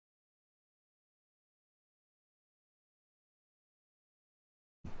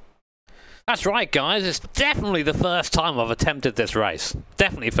That's right, guys. It's definitely the first time I've attempted this race.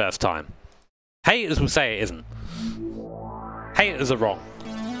 Definitely first time. Haters will say it isn't. Haters are wrong.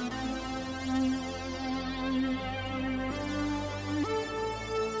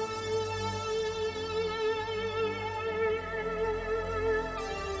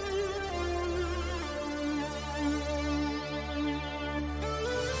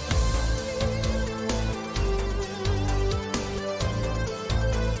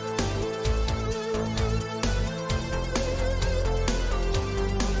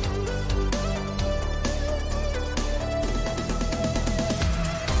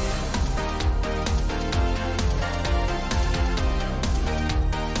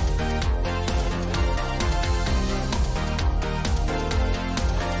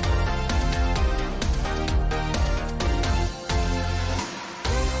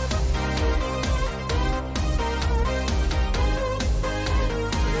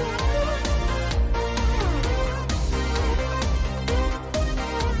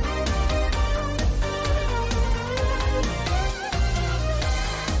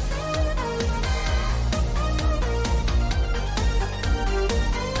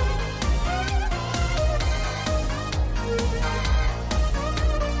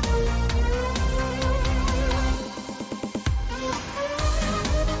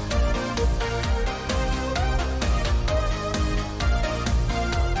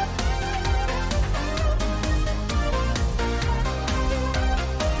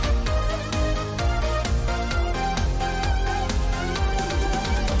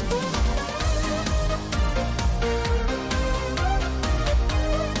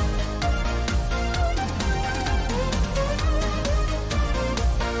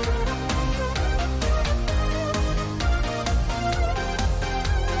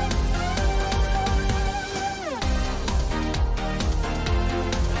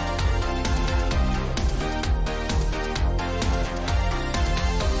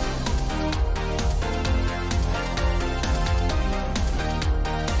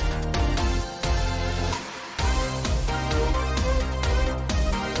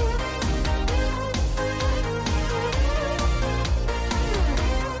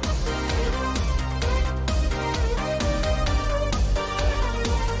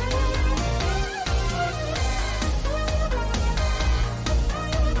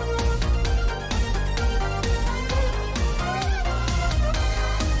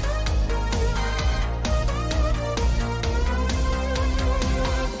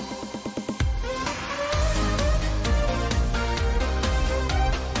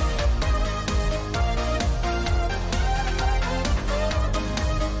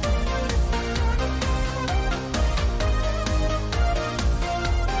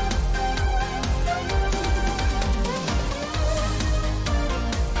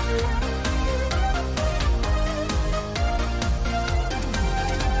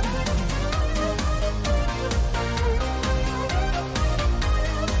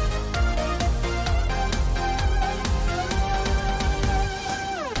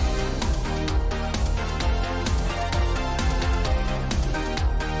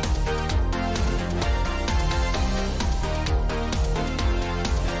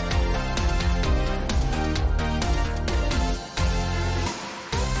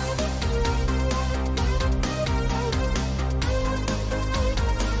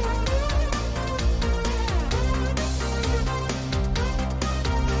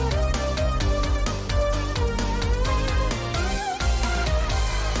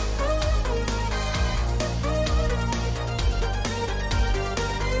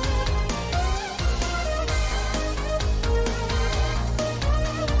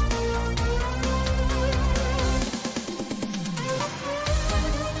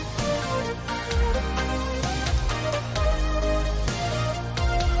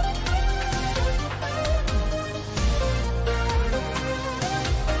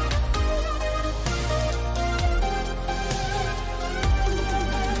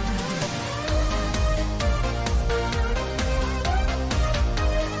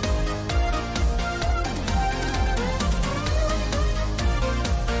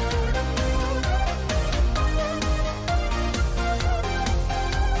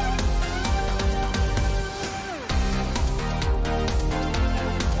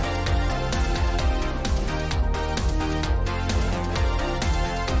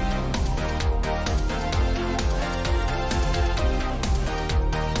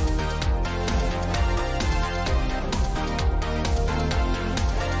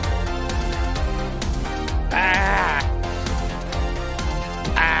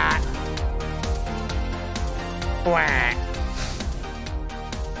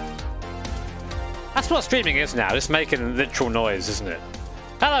 That's what streaming is now, just making literal noise, isn't it?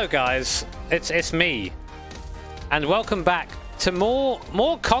 Hello guys, it's me. And welcome back to more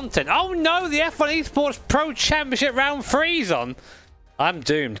content. Oh no, the F1 Esports Pro Championship Round 3's on. I'm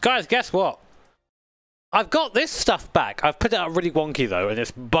doomed. Guys, guess what? I've got this stuff back. I've put it up really wonky though, and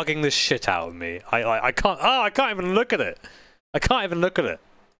it's bugging the shit out of me. I can't even look at it. I can't even look at it.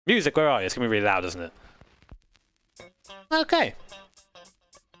 Music, where are you? It's gonna be really loud, isn't it? Okay.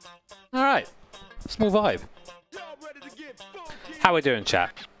 Alright. Small vibe. How we doing,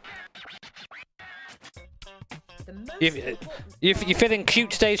 chat? You feeling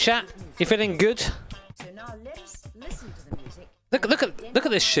cute today, chat? You feeling good? Look at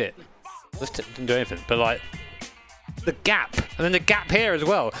this shit. This didn't do anything, but like the gap, and then the gap here as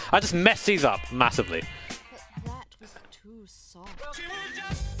well. I just messed these up massively. That was too soft.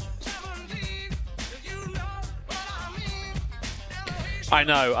 I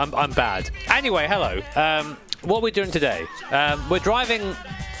know, I'm bad. Anyway, hello. What are we doing today? We're driving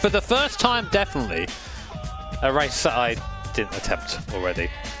for the first time, definitely, a race that I didn't attempt already.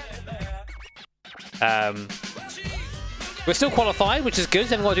 We're still qualified, which is good.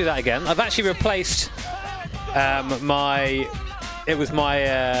 Then we'll do that again. I've actually replaced my preamp.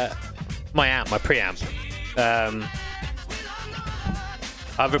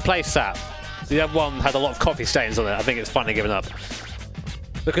 I've replaced that. The other one had a lot of coffee stains on it. I think it's finally given up.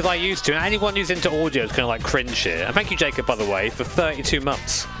 Because I used to, and anyone who's into audio is kind of like cringe here. And thank you, Jacob, by the way, for 32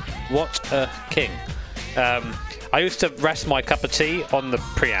 months. What a king. I used to rest my cup of tea on the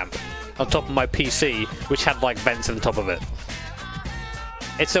preamp, on top of my PC, which had like vents on the top of it.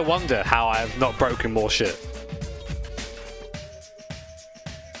 It's a wonder how I have not broken more shit.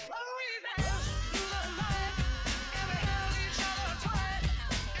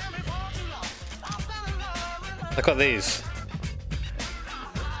 Look at these.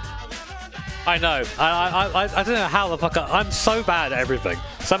 I know. I don't know how the fuck I'm so bad at everything.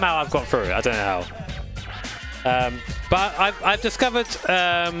 Somehow I've got through it. I don't know how. But I've discovered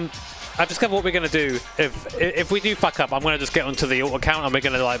what we're gonna do if we do fuck up. I'm gonna just get onto the alt account and we're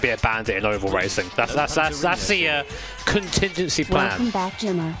gonna like be a bandit in oval racing. That's the contingency plan. Welcome back,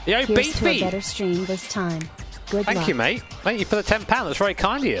 Jimmer. Yo, Here's beat to me. a better stream this time. Good luck. Thank you, mate. Thank you for the £10. That's very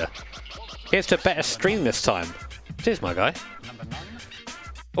kind of you. Here's to a better stream this time. Cheers, my guy.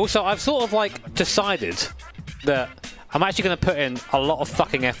 Also, I've sort of like decided that I'm actually going to put in a lot of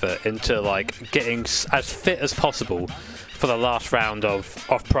fucking effort into like getting as fit as possible for the last round of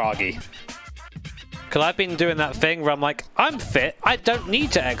Prague. Because I've been doing that thing where I'm like, I'm fit, I don't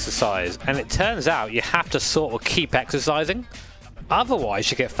need to exercise. And it turns out you have to sort of keep exercising.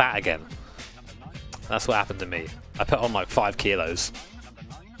 Otherwise, you get fat again. That's what happened to me. I put on like 5 kilos.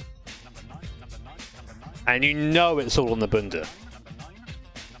 And you know it's all on the bunda.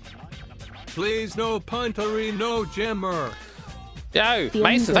 Please, no puntery, no jammer. Yo,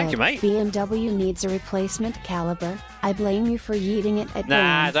 Mason, thank you, mate. BMW needs a replacement caliber. I blame you for yeeting it at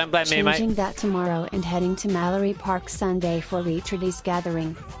Nah, Gaines. don't blame me, mate. Changing that tomorrow and heading to Mallory Park Sunday for Reatrides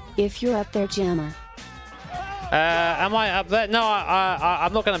gathering. If you're up there, Jammer. Am I up there? No,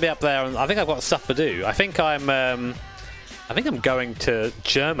 I'm not going to be up there. I think I've got stuff to do. I think I'm going to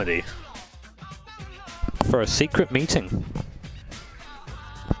Germany for a secret meeting.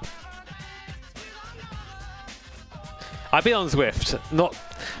 I've been on Zwift, not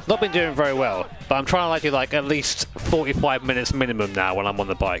been doing very well, but I'm trying to do like at least 45 minutes minimum now when I'm on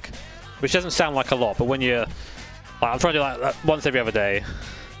the bike, which doesn't sound like a lot, but when you're, I'm trying to do like once every other day.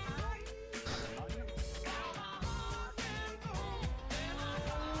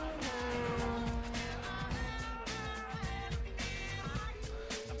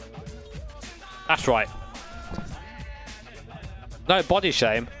 That's right. No body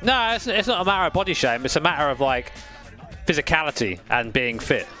shame. No, it's not a matter of body shame. It's a matter of like physicality and being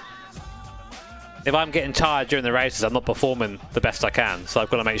fit. If I'm getting tired during the races, I'm not performing the best I can, so I've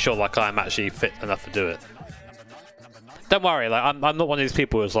got to make sure like I'm actually fit enough to do it. Don't worry, like I'm not one of these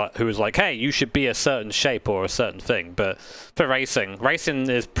people who is like, hey, you should be a certain shape or a certain thing. But for racing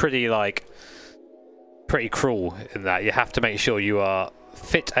is pretty cruel in that you have to make sure you are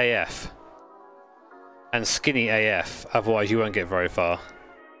fit AF and skinny AF, otherwise you won't get very far.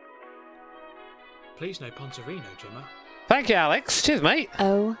 Please no Pontarino, Jimmer. Thank you, Alex. Cheers, mate.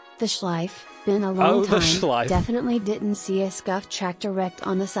 Oh, the Schleif. Been a long Oh, the time. Schleif. Definitely didn't see a scuffed tractor wrecked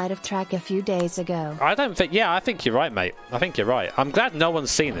on the side of track a few days ago. I don't think... Yeah, I think you're right, mate. I think you're right. I'm glad no one's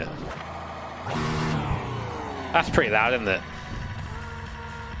seen it. That's pretty loud, isn't it?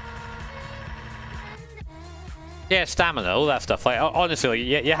 Yeah, stamina, all that stuff. Like,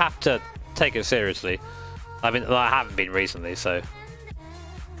 honestly, you have to take it seriously. I mean, I haven't been recently, so...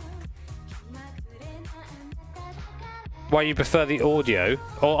 why you prefer the audio.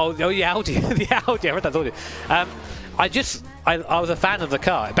 Oh, the audio. The audio. I read that audio. I was a fan of the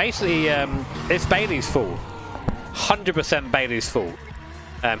car. Basically, it's Bailey's fault. 100% Bailey's fault.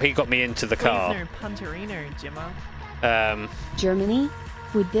 He got me into the car. Germany?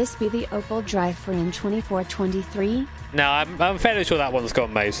 Would this be the Opel Drive for in 24-23? No, I'm fairly sure that one's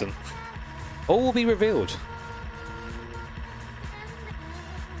gone, Mason. All will be revealed.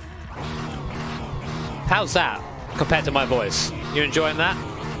 How's that compared to my voice? You enjoying that?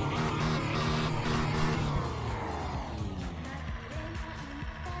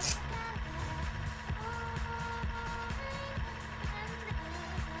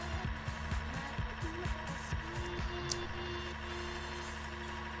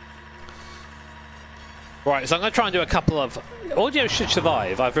 Right, so I'm going to try and do a couple of... Audio should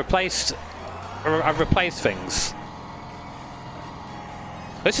survive. I've replaced things.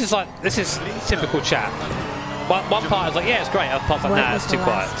 This is typical chat. One part is like, yeah, it's great. Other part's like, nah, it's too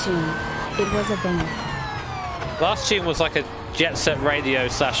quiet. It was a banger. Last tune was like a Jet Set Radio /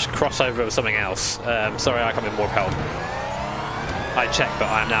 crossover of something else. Sorry, I come in more help. I checked, but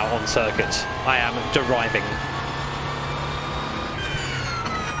I am now on circuit. I am deriving.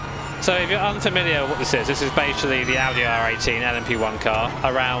 So if you're unfamiliar with what this is basically the Audi R18 LMP1 car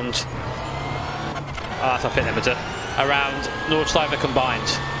around... Oh, that's our pit limiter. Around Nordschleife combined,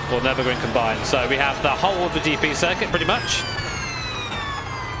 or Nürburgring combined. So we have the whole of the GP circuit, pretty much.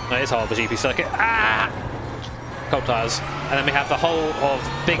 No, it is whole of the GP circuit. Ah! Cold tyres. And then we have the whole of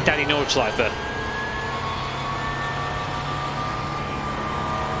Big Daddy Nordschleife.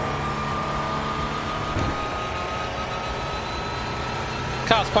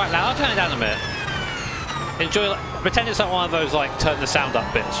 Car's quite loud. I'll turn it down a minute. Enjoy. Pretend it's like one of those like turn the sound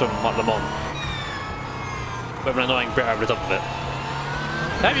up bits from like Le Mans. With an annoying bit over the top of it.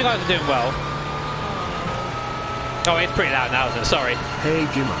 I hope you guys are doing well. Oh, it's pretty loud now, isn't it? Sorry. Hey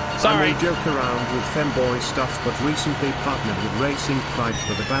Jimmer. Sorry. I may joke around with femboy stuff, but recently partnered with Racing Pride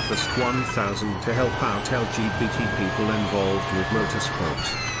for the Bathurst 1000 to help out LGBT people involved with motorsport.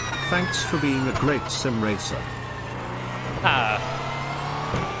 Thanks for being a great sim racer. Ah.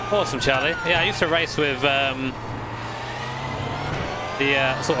 Awesome, Charlie. Yeah, I used to race with the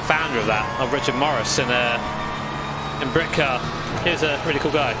sort of founder of that, of Richard Morris, in Britcar. He was a really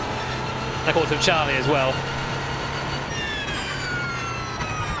cool guy. I called him Charlie as well.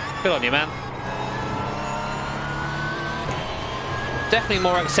 Good on you, man. Definitely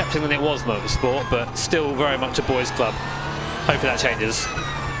more accepting than it was motorsport, but still very much a boys' club. Hopefully that changes.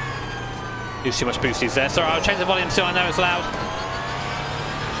 Use too much boosties there. Sorry, I'll change the volume so I know it's loud.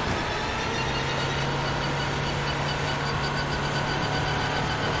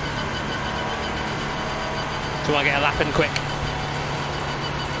 So I get a lap in quick.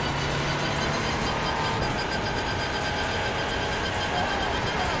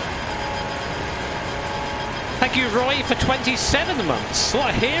 Thank you, Roy, for 27 months.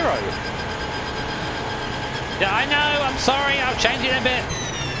 What a hero. Yeah, I know. I'm sorry. I'll change it in a bit.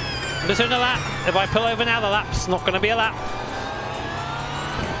 I'm just doing a lap. If I pull over now, the lap's not going to be a lap.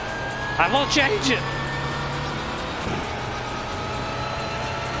 I will change it.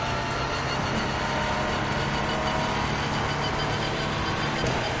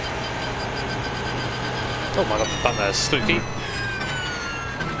 Oh my god, bump there, spooky.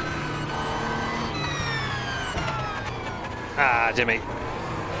 Ah, Jimmy.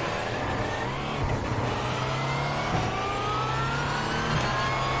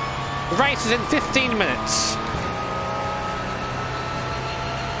 The race is in 15 minutes.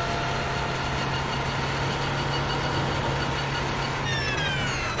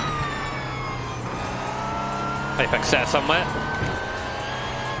 Apex there somewhere.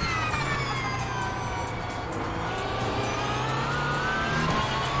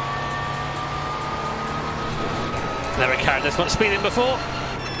 Never carried this much speed in before.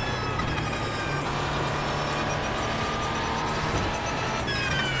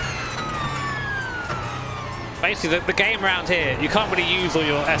 Basically, the game around here, you can't really use all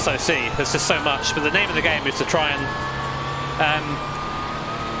your SOC. There's just so much. But the name of the game is to try and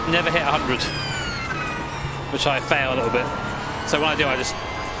never hit 100, which I fail a little bit. So when I do, I just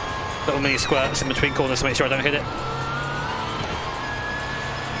little mini squirts in between corners to make sure I don't hit it.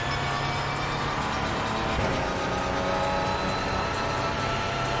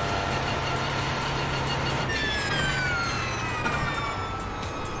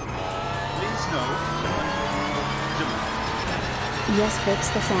 Yes, fix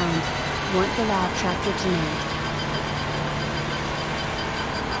the sound. Want the loud tractor tonight.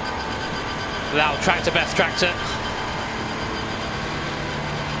 Loud tractor, best tractor.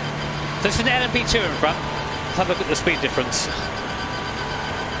 So it's an LMP2 in front. Let's have a look at the speed difference.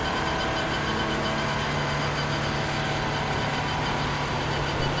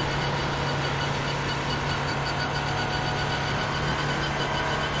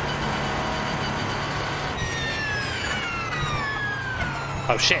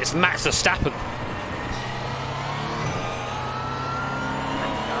 Oh shit, it's Max Verstappen.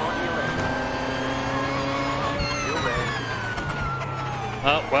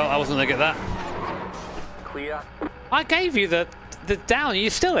 Oh, well, I wasn't going to get that. Clear. I gave you the down, you're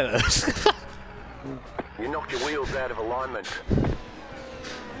still in it. You knocked your wheels out of alignment.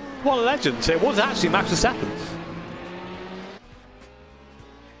 What a legend. It was actually Max Verstappen.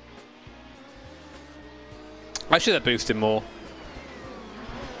 I should have boosted more.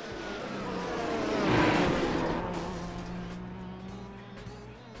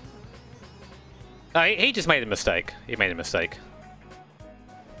 No, he just made a mistake. He made a mistake.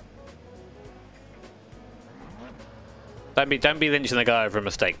 Don't be lynching the guy over a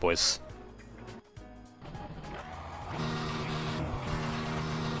mistake, boys.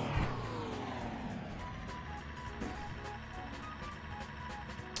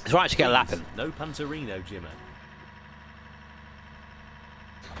 Let's try to get a lap in. No Punterino, Jimmer.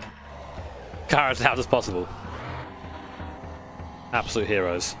 Car as loud as possible. Absolute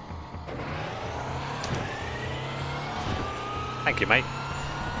heroes. Thank you, mate.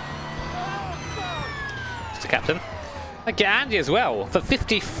 Mr. Captain. Thank you, Andy, as well, for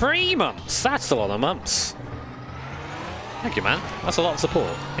 53 months. That's a lot of months. Thank you, man. That's a lot of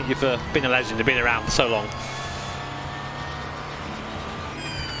support. Thank you for being a legend and being around for so long.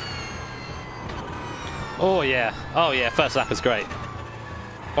 Oh, yeah. Oh, yeah. First lap is great.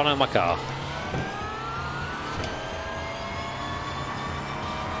 One on my car.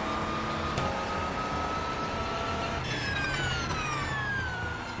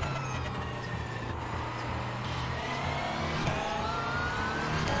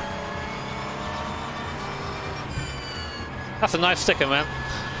 That's a nice sticker, man.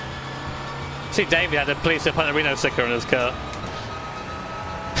 See, David had a Police de Punterino sticker on his car.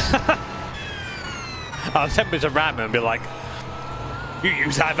 I was tempted to ram him and be like, you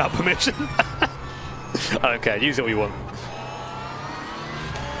use that without permission? I don't care, use it what you want.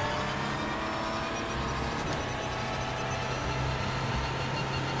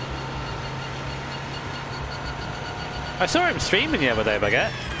 I saw him streaming the other day,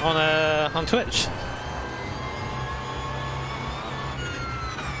 Baguette, on Twitch.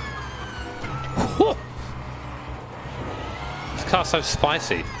 Whoa. This car's so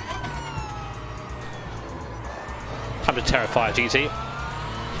spicy. Time to terrify GT.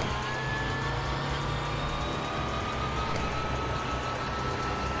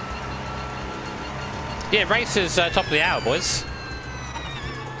 Yeah, race is top of the hour, boys.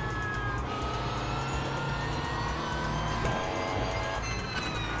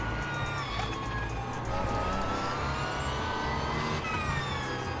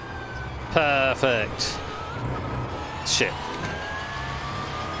 Perfect. Shit.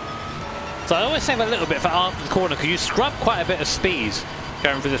 So I always save a little bit for after the corner because you scrub quite a bit of speed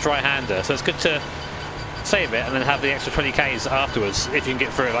going through this right-hander. So it's good to save it and then have the extra 20Ks afterwards if you can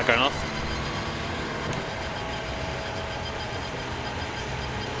get through it like going off.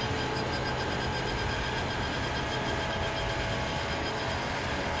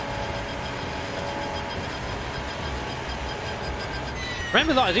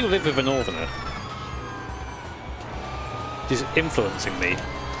 Remember that I do live with a northerner. She's influencing me.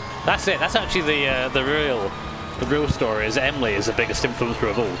 That's it. That's actually the real story. Is Emily is the biggest influencer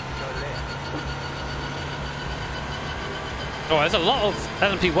of all. Oh, there's a lot of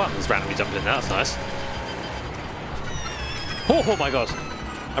LMP1s randomly jumping in there. That's nice. Oh my god!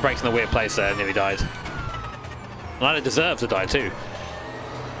 I braked in a weird place there. Nearly died. And I deserve to die too.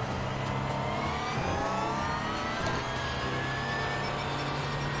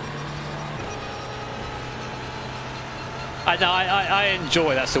 I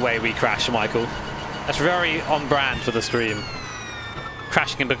enjoy that's the way we crash, Michael. That's very on brand for the stream.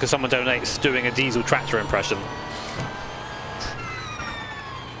 Crashing because someone donates doing a diesel tractor impression.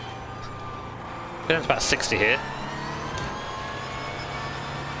 It's about 60 here.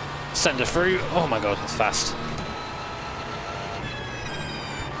 Send her through. Oh my god, that's fast.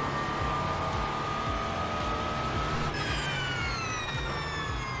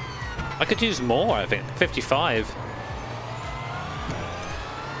 I could use more, I think. 55.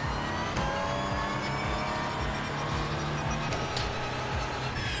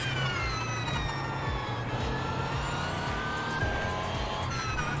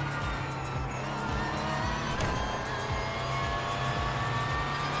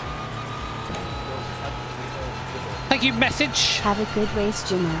 Thank you, message. Have a good race,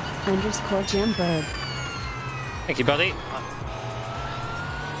 Jimmer, _Jimbird. Thank you, buddy.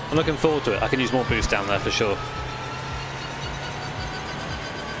 I'm looking forward to it. I can use more boost down there for sure.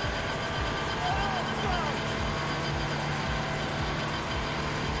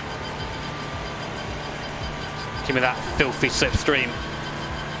 Give me that filthy slipstream.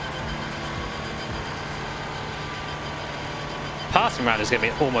 Passing around is going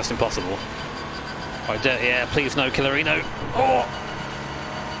to be almost impossible. Right, dirty air, please no, Killerino. Oh!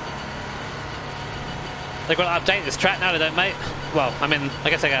 They've got to update this track now, they don't, mate. Well, I mean, I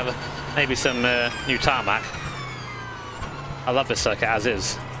guess they have maybe some new tarmac. I love this circuit as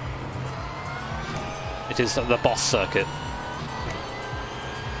is. It is the boss circuit.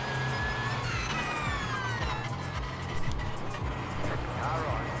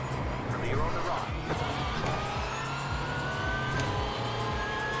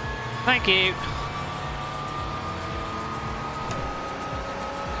 Thank you.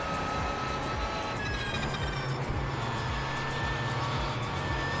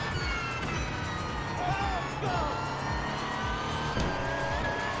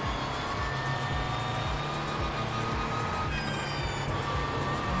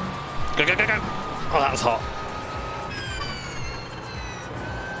 Go, go, go, go. Oh, that was hot.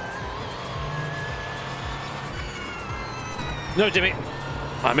 No, Jimmy.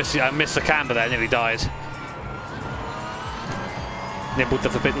 I missed the camber there, nearly died. Nibbled the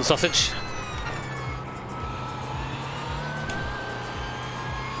forbidden sausage.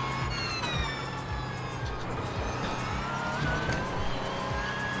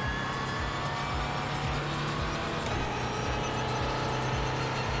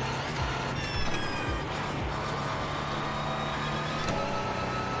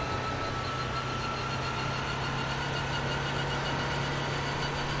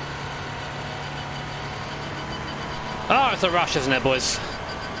 Oh, it's a rush, isn't it, boys?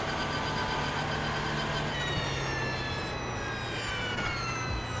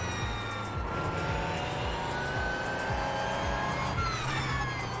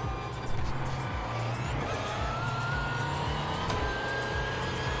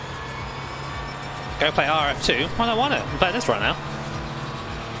 Go play RF2. Why don't I want it? I'm playing this right now.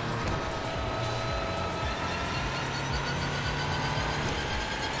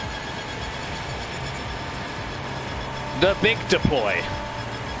 The big deploy.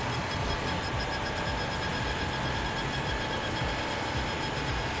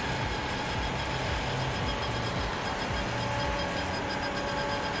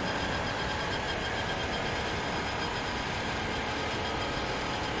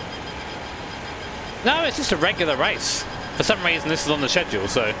 No, it's just a regular race. For some reason this is on the schedule,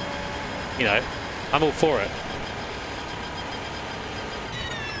 so, you know, I'm all for it.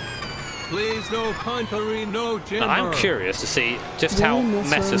 Please, no puntery, no jimmer. Now, I'm curious to see just how Really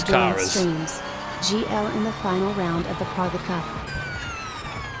Messa's car is. streams. GL in the final round of the Praga Cup.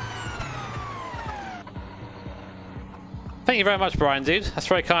 Thank you very much, Brian, dude. That's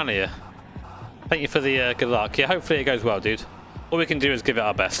very kind of you. Thank you for the good luck. Yeah, hopefully it goes well, dude. All we can do is give it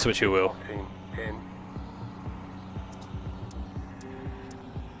our best, which we will. 10,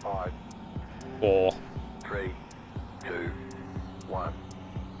 5, 4. 3, 2, 1.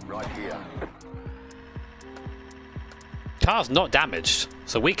 Right here. Car's not damaged,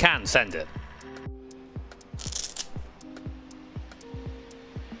 so we can send it.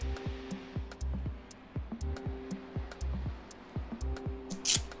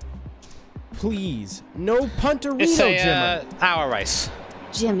 Please, no punterino, It's a Jimmer. hour race.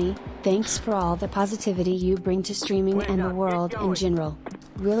 Jimmy, thanks for all the positivity you bring to streaming and the world in general.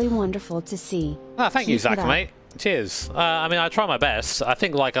 Really wonderful to see. Oh, thank you, Keep it Zach, up. mate. Cheers. I mean, I try my best. I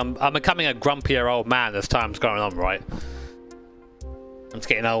think like I'm becoming a grumpier old man as time's going on, right? I'm just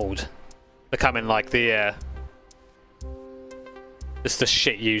getting old. Becoming like the just the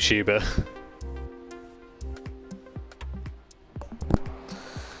shit YouTuber.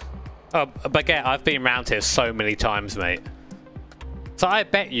 Oh, Baguette, I've been around here so many times, mate. So I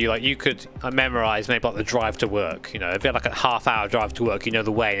bet you, like, you could memorize maybe like the drive to work. You know, if you had like a half-hour drive to work, you know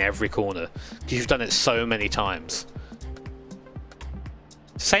the way in every corner. You've done it so many times.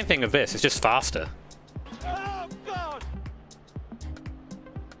 Same thing with this. It's just faster. Oh, God!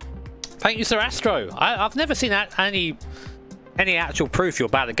 Thank you, Sir Astro. I've never seen any actual proof you're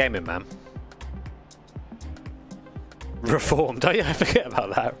bad at gaming, man. Reformed. Oh yeah, I forget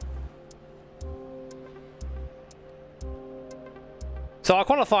about that. So our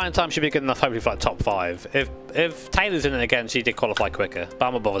qualifying time should be good enough, hopefully, for like top 5. If Taylor's in it again, she did qualify quicker, but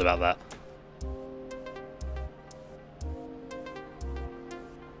I'm not bothered about that.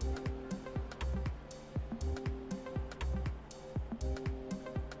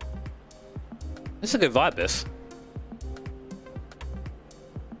 This is a good vibe, this.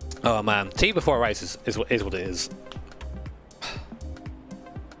 Oh man, tea before a race is what it is.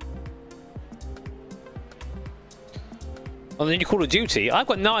 On the new Call of Duty, I've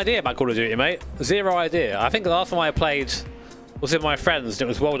got no idea about Call of Duty, mate. Zero idea. I think the last time I played was with my friends and it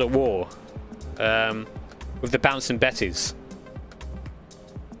was World at War. With the Bouncing Betties.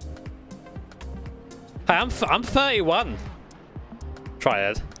 Hey, I'm 31.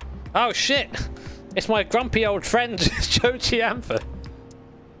 Triad. Oh shit! It's my grumpy old friend, Joe Chiampa.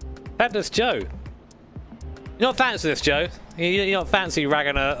 That's Joe. You're not fancy this, Joe? You're not fancy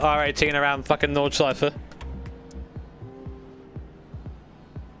ragging a R18 around fucking Nordschleifer?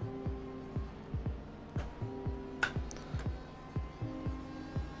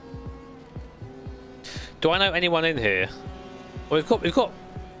 Do I know anyone in here? Well,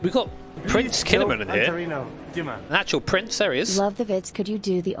 we've got Prince Killerman in here. An actual prince, there he is. Love the vids. Could you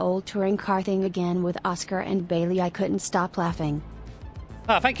do the old touring car thing again with Oscar and Bailey? I couldn't stop laughing.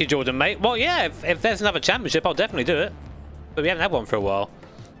 Oh, thank you, Jordan, mate. Well, yeah, if there's another championship, I'll definitely do it. But we haven't had one for a while.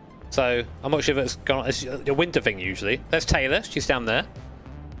 So, I'm not sure if it's gone. It's a winter thing, usually. There's Taylor. She's down there.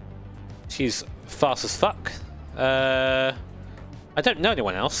 She's fast as fuck. I don't know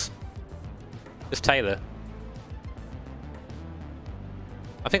anyone else. Just Taylor.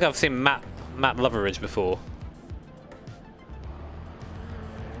 I think I've seen Matt Loveridge before.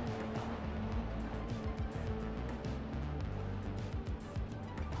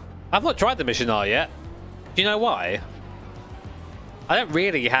 I've not tried the Mission R yet. Do you know why? I don't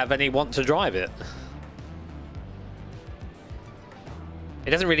really have any want to drive it.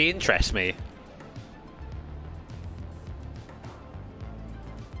 It doesn't really interest me.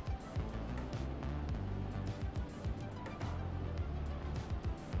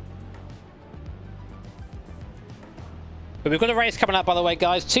 But we've got a race coming up, by the way,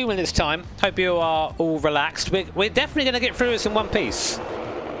 guys. 2 minutes time. Hope you are all relaxed. We're definitely going to get through this in one piece.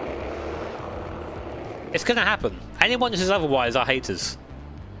 It's going to happen. Anyone who says otherwise are haters.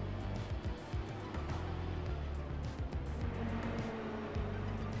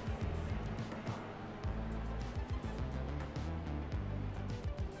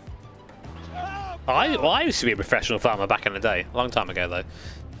 I used to be a professional farmer back in the day. A long time ago, though.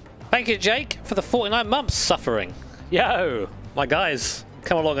 Thank you, Jake, for the 49 months suffering. Yo, my guys,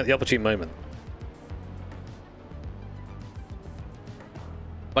 come along at the opportune moment.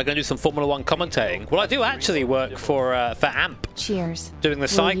 Am I going to do some Formula 1 commentating? Well, I do actually work for AMP. Cheers. Doing the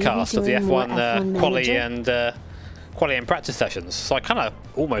sidecast of the F1 quali and practice sessions. So I kind of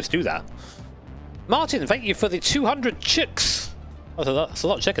almost do that. Martin, thank you for the 200 chicks. That's a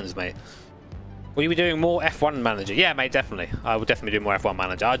lot of chickens, mate. Will you be doing more F1 manager? Yeah, mate, definitely. I will definitely do more F1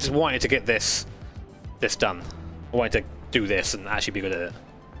 manager. I just wanted to get this done. I wanted to do this and actually be good at it.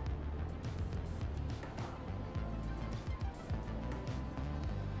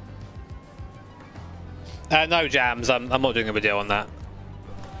 No, Jams, I'm not doing a video on that.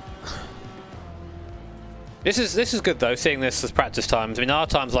 This is good though, seeing this as practice times. I mean, our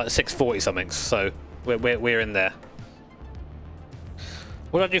time's like 6:40 something, so we're in there.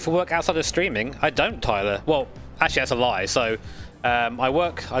 What do I do for work outside of streaming? I don't, Tyler. Well, actually, that's a lie. So,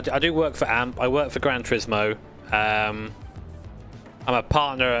 I do work for AMP. I work for Gran Turismo. I'm a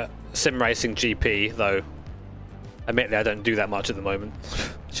partner at Sim Racing GP, though. Admittedly, I don't do that much at the moment.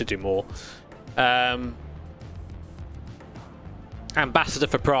 Should do more. Ambassador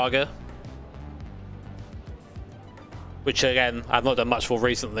for Praga, which again I've not done much for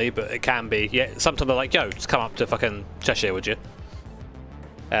recently, but it can be. Yeah, sometimes they're like, "Yo, just come up to fucking Cheshire, would you?"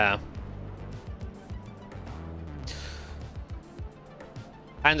 And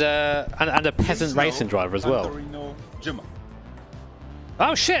a peasant racing driver as well.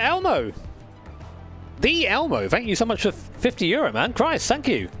 Oh shit, Elmo! The Elmo, thank you so much for €50, man. Christ, thank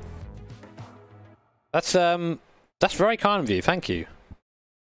you. That's very kind of you. Thank you.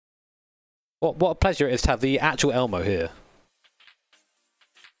 What a pleasure it is to have the actual Elmo here.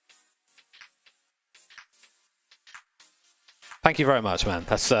 Thank you very much, man.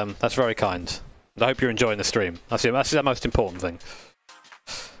 That's very kind. I hope you're enjoying the stream. That's the most important thing.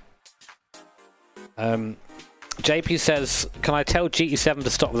 JP says, "Can I tell GT7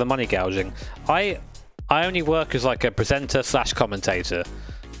 to stop with the money gouging?" I only work as like a presenter / commentator.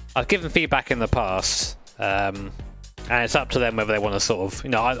 I've given feedback in the past, and it's up to them whether they want to sort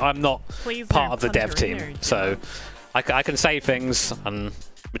of, I'm not part of the dev team, so I can say things,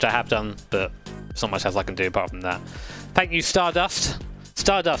 which I have done, but there's not much else I can do apart from that. Thank you, Stardust.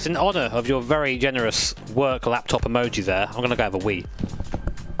 Stardust, in honour of your very generous work laptop emoji there, I'm going to go have a wee.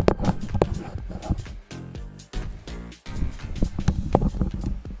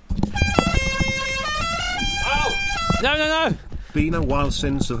 No, no, no! Been a while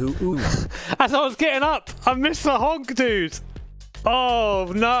since a hoo. As I was getting up, I missed the honk, dude!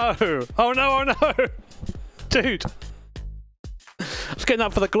 Oh no! Oh no, oh no! Dude! I was getting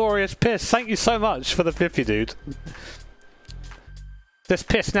up for the glorious piss. Thank you so much for the 50, dude. This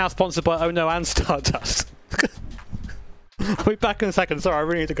piss now sponsored by Oh No and Stardust. I'll be back in a second. Sorry, I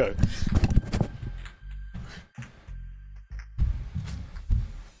really need to go.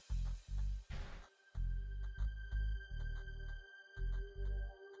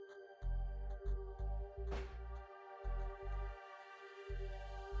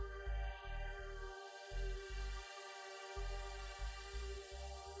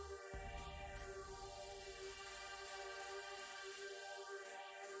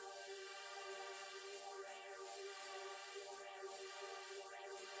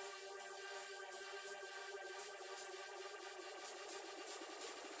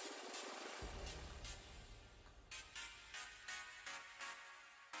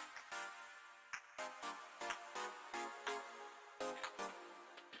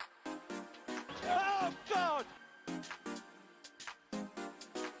 Oh, God!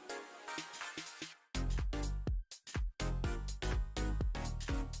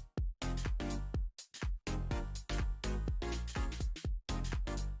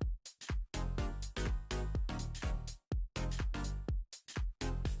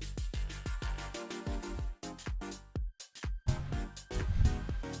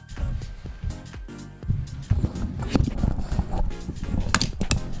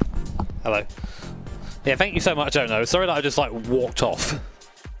 Hello. Yeah, thank you so much, I don't know. Sorry that I just like walked off.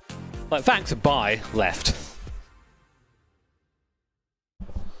 Like, thanks, bye, left.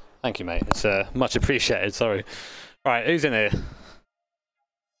 Thank you, mate. It's much appreciated, sorry. Right, who's in here?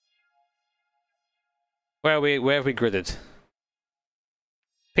 Where have we gridded?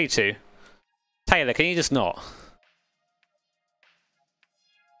 P2. Taylor, can you just not?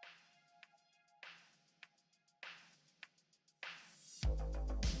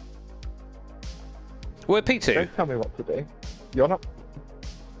 We're P2. Don't tell me what to do. You're not.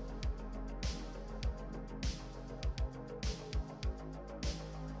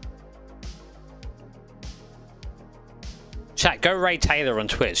 Chat, go raid Taylor on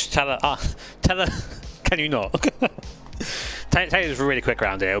Twitch. Tell her, can you not? Taylor's really quick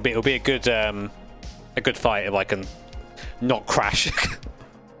around here. It'll be a good fight if I can not crash.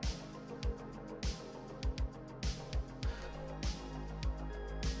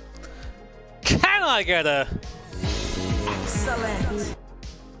 Can I get a? Excellent.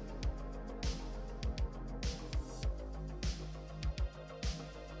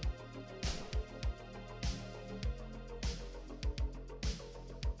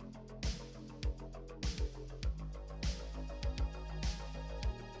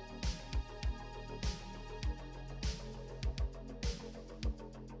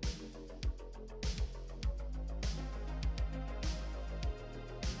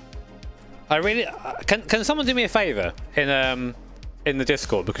 I really can someone do me a favour in the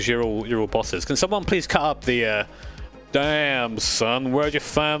Discord, because you're all bosses. Can someone please cut up the damn son, where'd you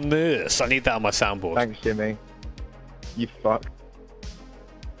find this? I need that on my soundboard. Thanks, Jimmy. You fuck.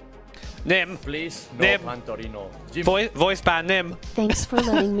 Nim, please, no Nim. Pantorino. Voice ban Nim. Thanks for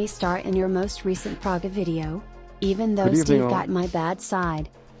letting me start in your most recent Praga video. Even though Steve got my bad side.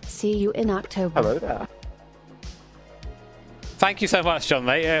 See you in October. Hello there. Thank you so much, John,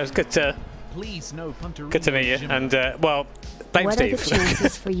 mate. Yeah, it was good to meet you. And well, thanks, what Steve. What are the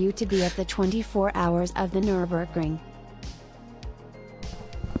chances for you to be at the 24 hours of the Nürburgring?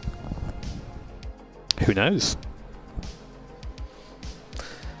 Who knows?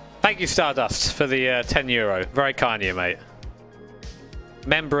 Thank you, Stardust, for the €10. Very kind of you, mate.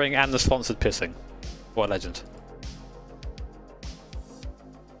 Membering and the sponsored pissing. What a legend.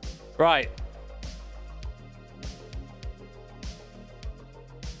 Right.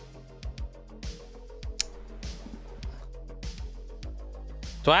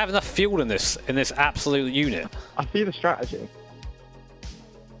 Do I have enough fuel in this absolute unit? I see the strategy.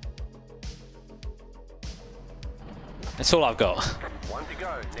 That's all I've got. One to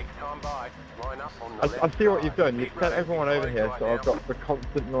go. Next time by. Line up on the I see what you've done. You've sent everyone over here, so I've got the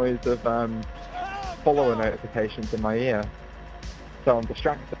constant noise of follower notifications in my ear. So I'm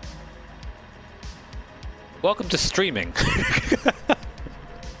distracted. Welcome to streaming.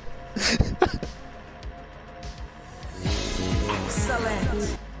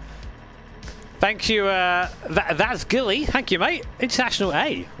 Excellent. Thank you, that's Gilly. Thank you, mate. International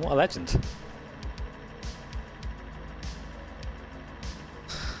A. What a legend.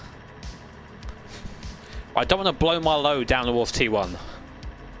 I don't want to blow my load down towards T1.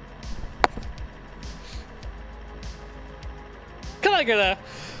 I gonna?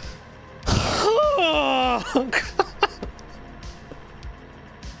 Oh, God.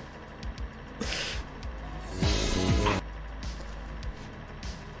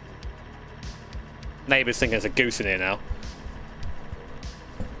 Neighbours think there's a goose in here now.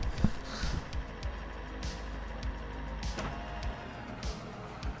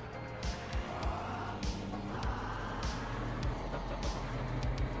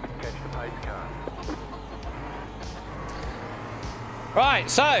 Catch the pace car. Right,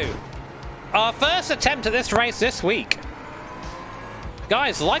 so our first attempt at this race this week.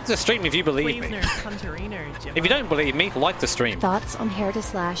 Guys, like the stream if you believe me. If you don't believe me, like the stream. Thoughts on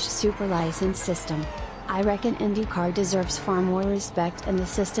Heritage/Super License system? I reckon IndyCar deserves far more respect, and the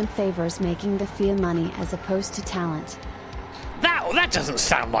system favors making the fee money as opposed to talent. That doesn't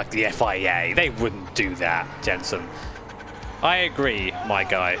sound like the FIA. They wouldn't do that, Jensen. I agree, my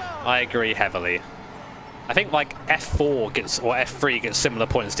guy. I agree heavily. I think like F4 gets, or F3 gets similar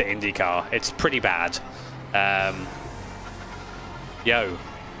points to IndyCar. It's pretty bad. Yo,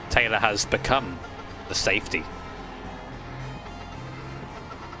 Taylor has become the safety.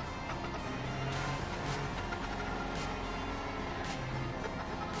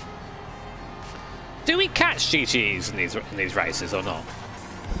 Do we catch GTEs in these races or not?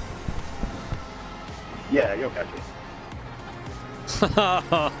 Yeah, you'll catch it.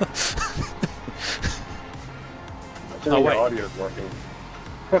 Oh, wait. Your audio's working.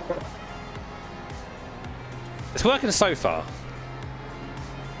 It's working so far.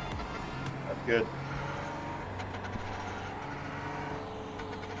 That's good.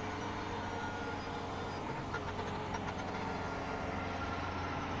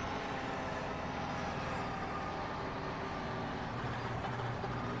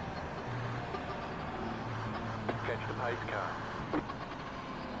 Catch the pace car.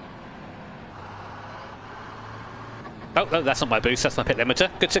 Oh, no, that's not my boost. That's my pit limiter.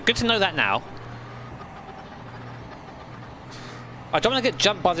 Good to know that now. I don't want to get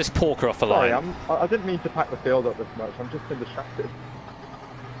jumped by this porker off the Sorry, line. I didn't mean to pack the field up this much. I'm just been distracted.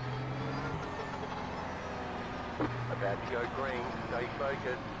 About to go green. Stay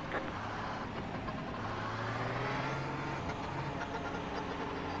focused.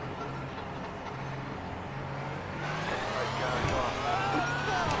 Pace car is off.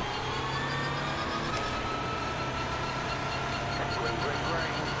 Green, green,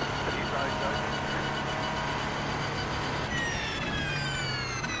 green. Keep road going.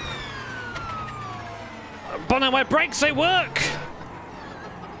 Bono, my brakes, they work!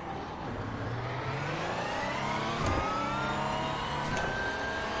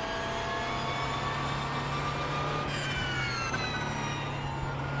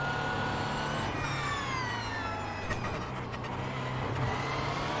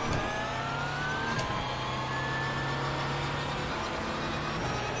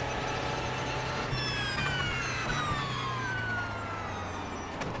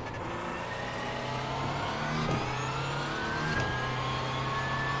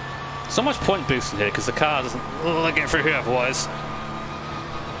 So much point boosting here because the car doesn't get through here otherwise.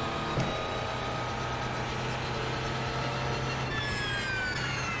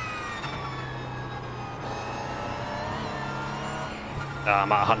 Ah,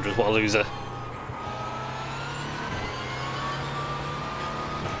 I'm at 100, what a loser.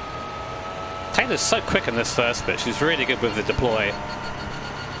 Taylor's so quick in this first bit, she's really good with the deploy.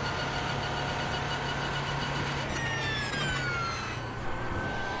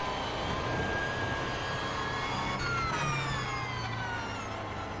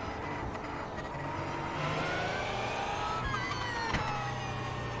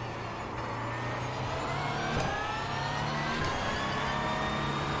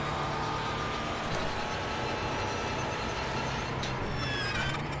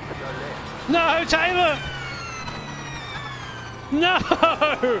 No, Taylor! No!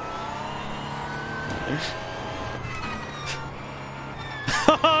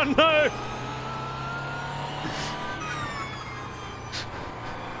 Oh no!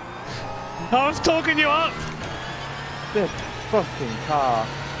 I was talking you up! This fucking car.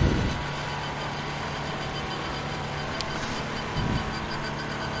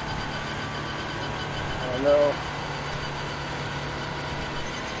 Oh no.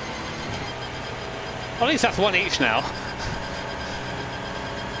 At least that's one each now.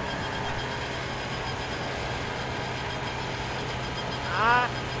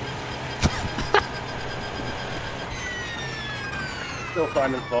 Still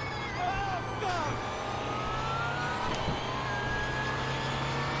finding fault.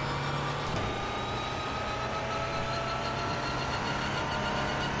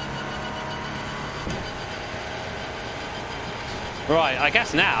 Right, I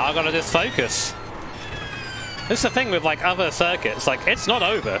guess now I've got to just focus. This is the thing with like other circuits, like it's not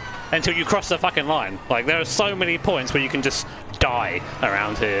over until you cross the fucking line. Like there are so many points where you can just die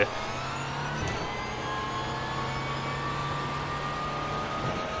around here.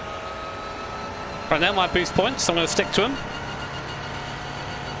 Right now my boost points, so I'm going to stick to them.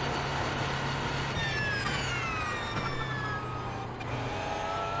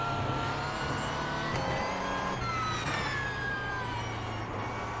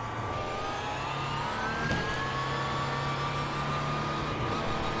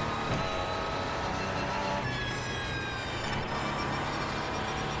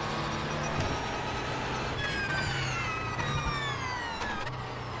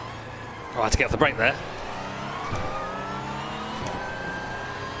 I had to get off the brake there.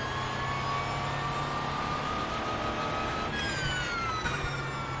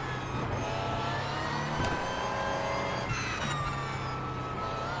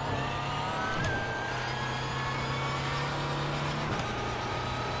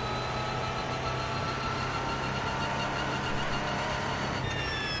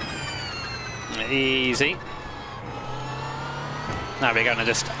 Easy. Now we're going to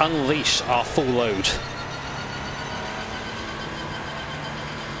just unleash our full load.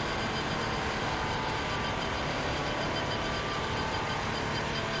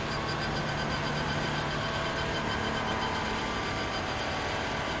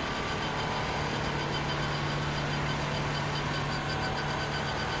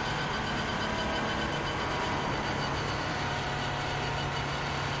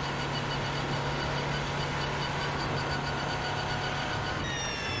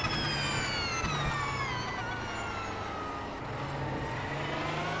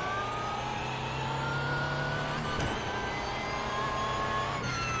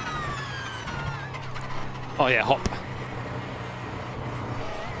 Oh yeah, hop.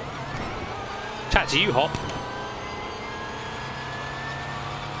 Chat to you, hop.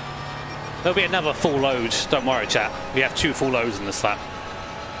 There'll be another full load, don't worry chat. We have 2 full loads in this lap.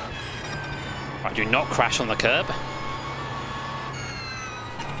 Right, do not crash on the curb.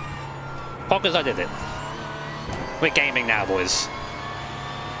 Poggers, I did it. We're gaming now, boys.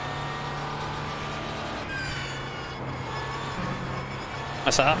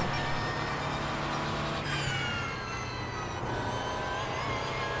 That's that.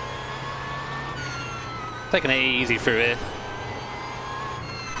 Taking it easy through here.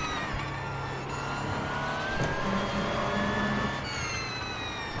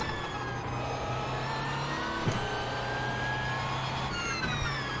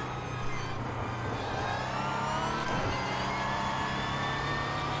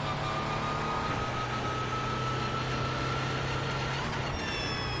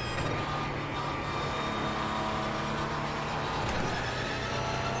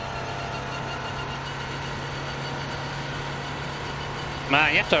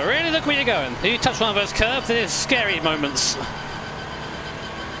 Man, you have to really look where you're going. You touch one of those curbs, it is scary moments.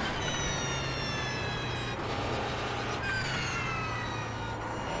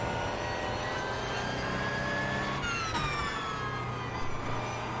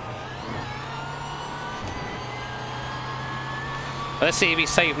 Let's see if he's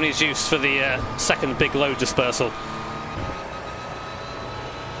saving his juice for the second big load dispersal.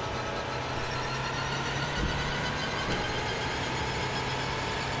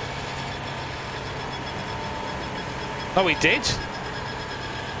 Oh, he did?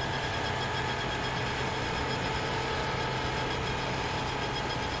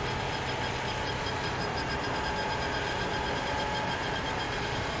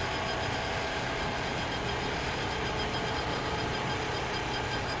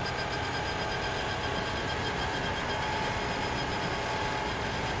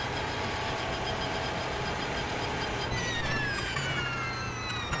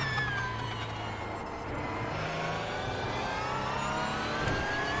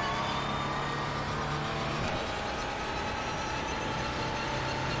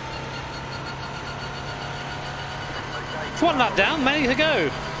 One lap down, many to go.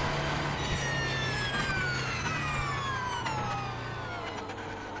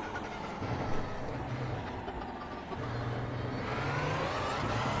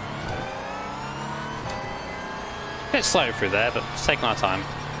 Bit slow through there, but it's taking our time.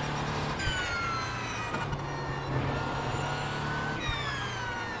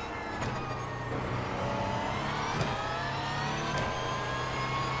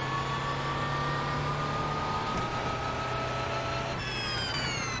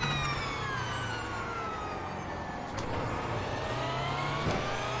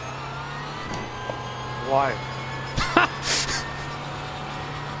 Why?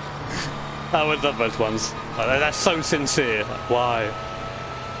 I would love those ones. That's so sincere. Why?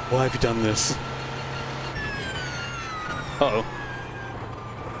 Why have you done this? Uh-oh.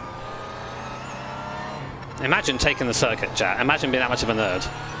 Imagine taking the circuit, chat. Imagine being that much of a nerd.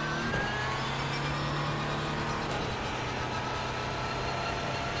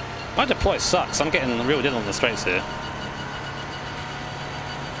 My deploy sucks. I'm getting reeled in on the straights here.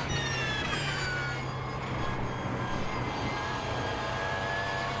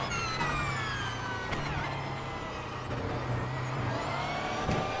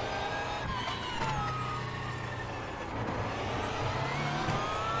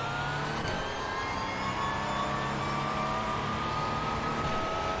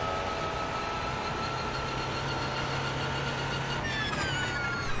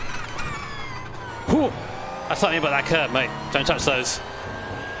 That's something about that curb, mate. Don't touch those.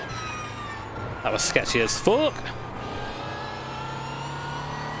 That was sketchy as fuck.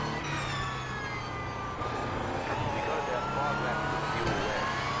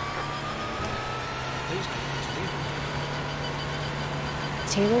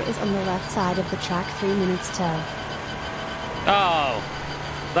 Taylor is on the left side of the track, 3 minutes toe. Oh,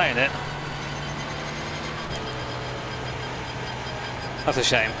 that ain't it. That's a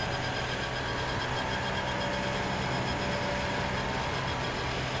shame.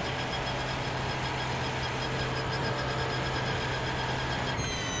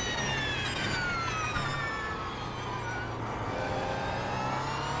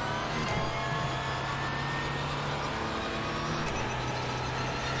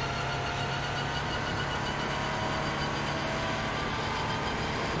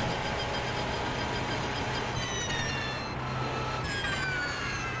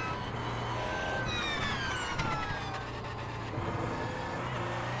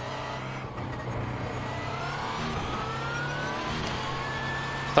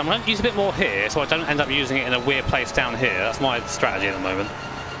 So I'm going to use a bit more here so I don't end up using it in a weird place down here. That's my strategy at the moment.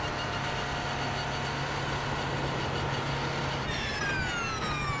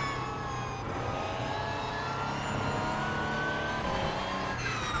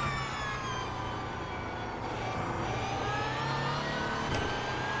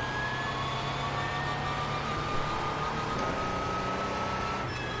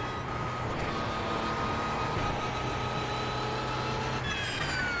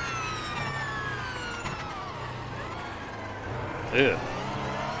 Ew.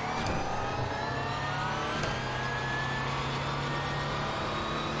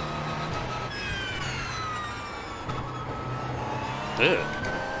 Ew.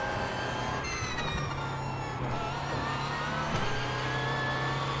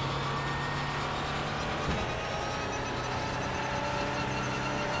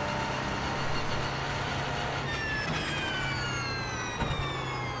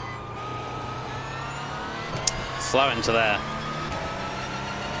 Slow into there.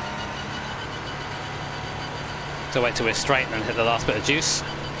 So wait till we're straight and then hit the last bit of juice.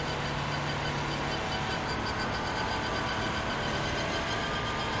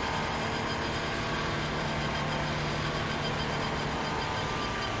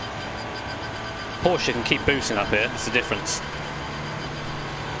 Porsche can keep boosting up here, that's the difference.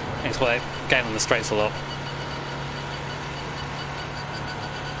 That's why they gain on the straights a lot.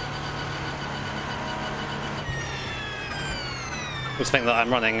 I just think that I'm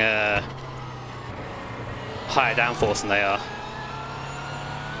running higher downforce than they are.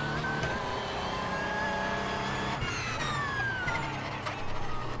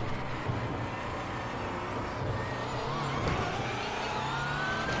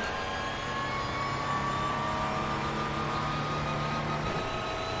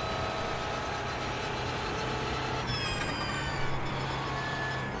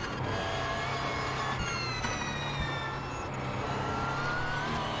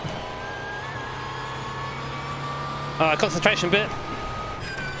 Concentration bit.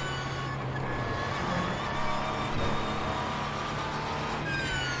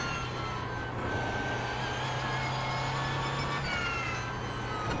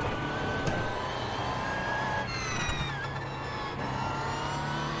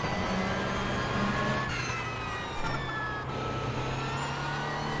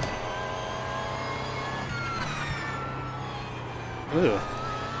 Ooh.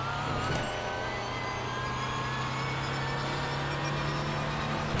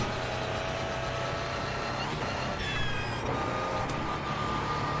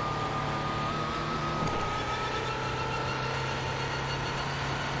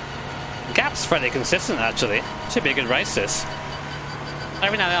 Gap's fairly consistent actually. Should be a good race this.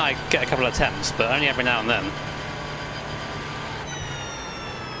 Every now and then I get a couple of attempts, but only every now and then.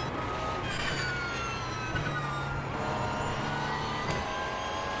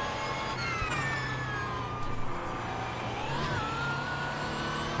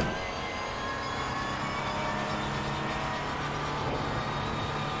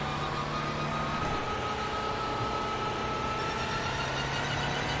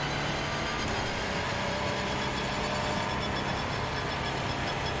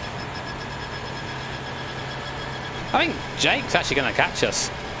 I think Jake's actually going to catch us.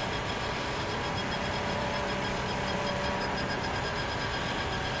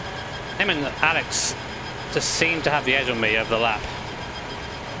 Him and Alex just seem to have the edge on me over the lap.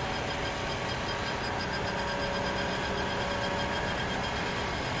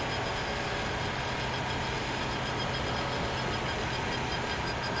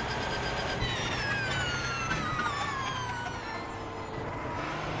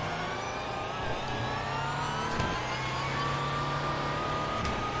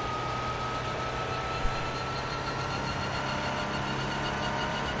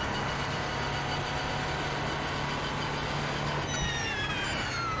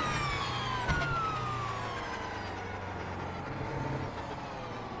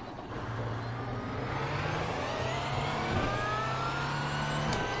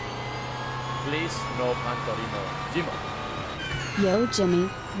 Please, no Pantorino. Jimmy. Yo Jimmy,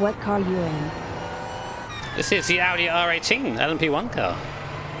 what car you in? This is the Audi R18 LMP1 car.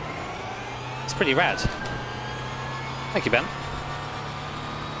 It's pretty rad. Thank you, Ben.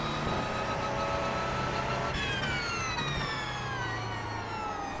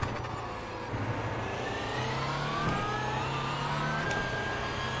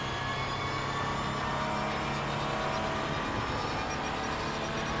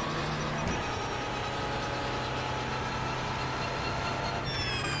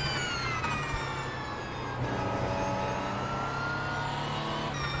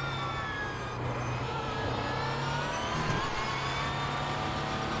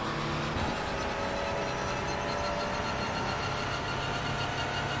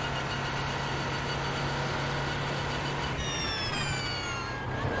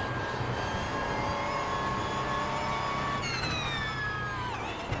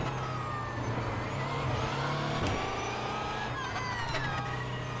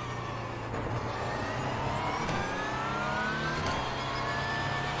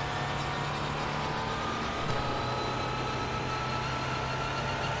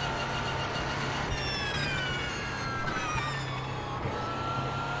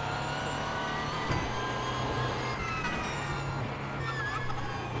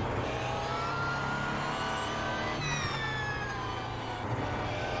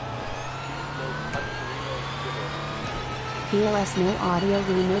 POS no audio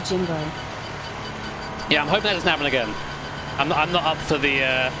Reno Jimbo. Yeah, I'm hoping that doesn't happen again. I'm not up for the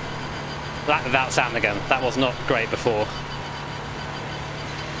that sound again. That was not great before.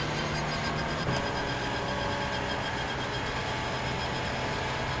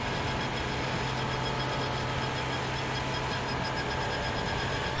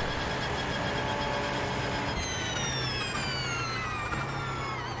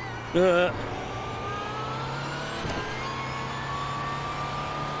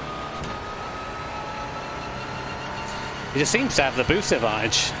 He just seems to have the boost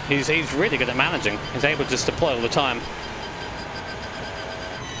advantage. He's really good at managing. He's able to just deploy all the time.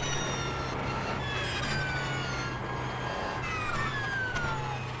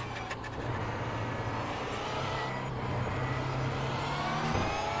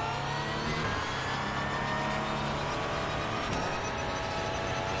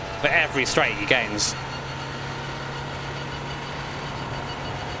 For every straight he gains.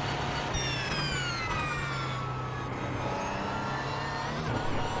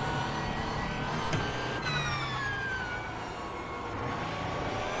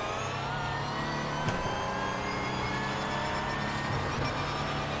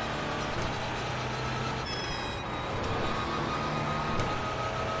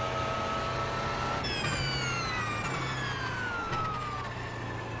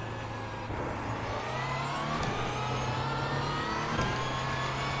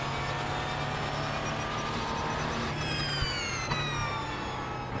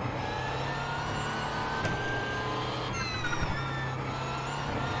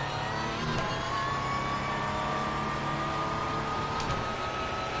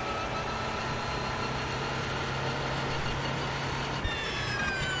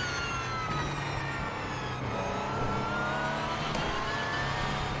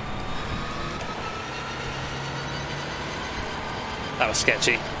 That was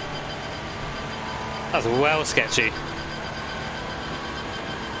sketchy. That was well sketchy.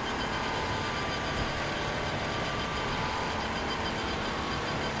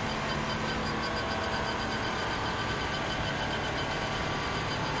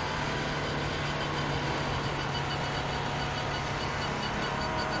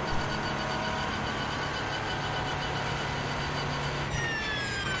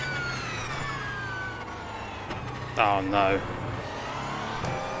 Oh no.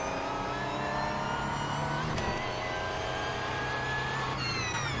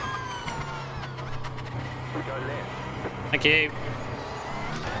 go left. Thank you.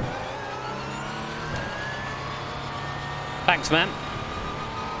 Thanks, man.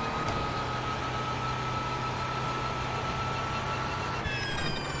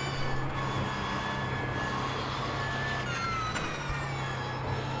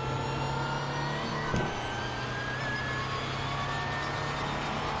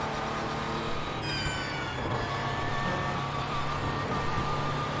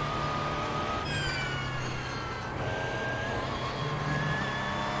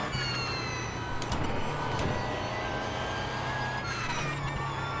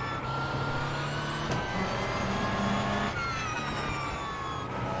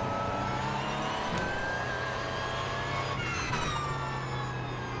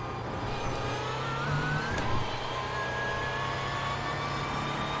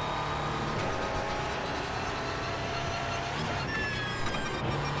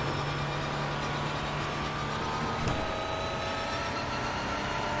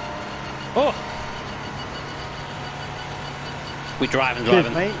 Oh! We driving.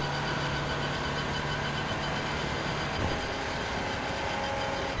 Cheers, mate.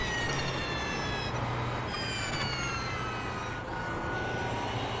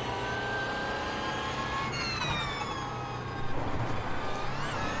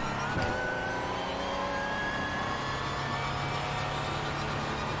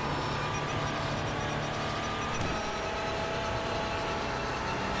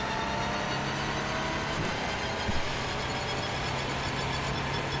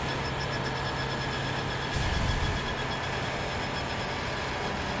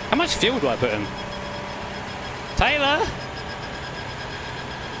 How much fuel do I put in? Taylor!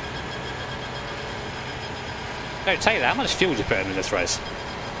 No, Taylor, how much fuel do you put in this race?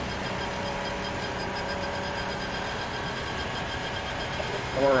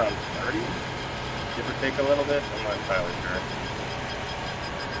 Somewhere around 30. Give or take a little bit. I'm not entirely sure.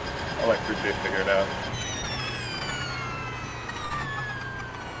 I'll let Crew 2 figure it out.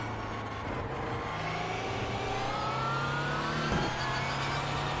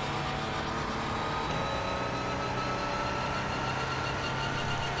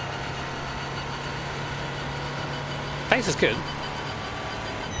 Pace is good.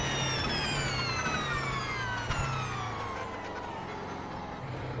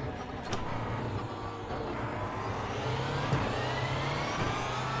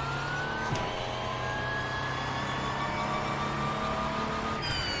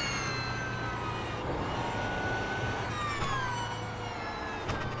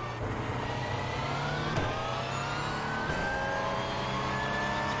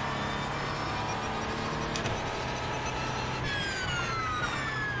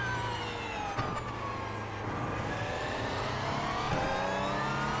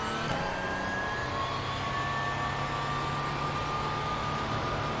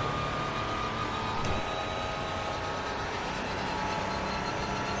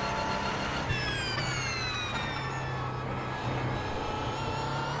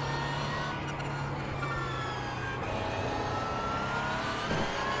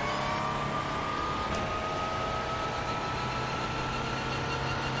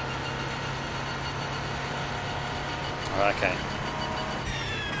 Okay.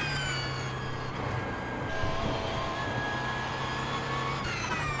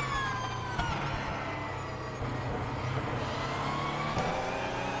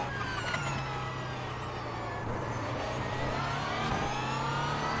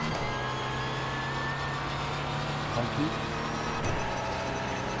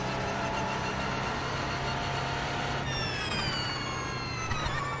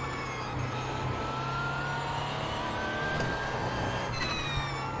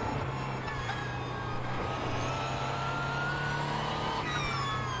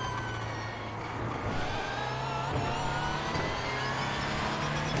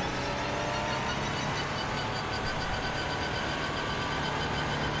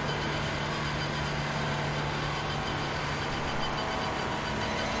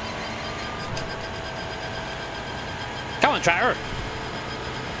 Come on, Tractor.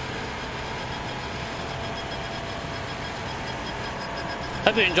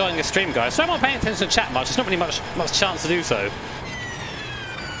 Hope you're enjoying the stream, guys. So I'm not paying attention to chat much. There's not really much chance to do so.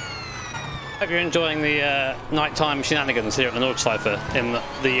 Hope you're enjoying the nighttime shenanigans here at the North Cypher in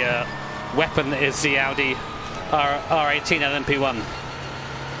the weapon that is the Audi R18 LMP1.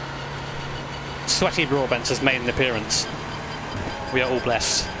 Sweaty Broadbent has made an appearance. We are all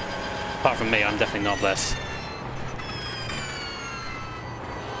blessed. Apart from me, I'm definitely not blessed.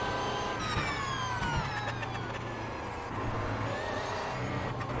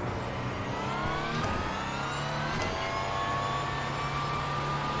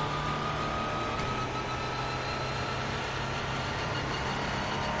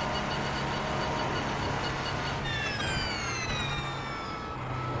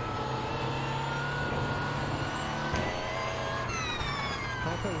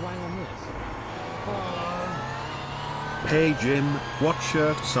 Hey Jim, what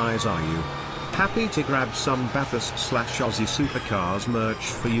shirt size are you? Happy to grab some Bathurst/Aussie Supercars merch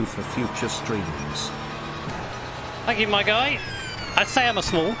for you for future streams. Thank you, my guy. I'd say I'm a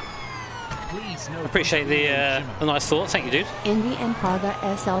small. Appreciate the nice thoughts. Thank you, dude. Indy and Praga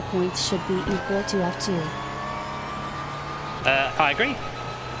SL points should be equal to F2. I agree.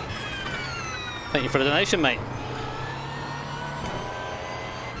 Thank you for the donation, mate.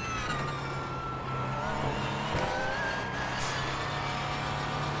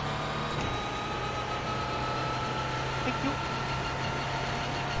 Thank you.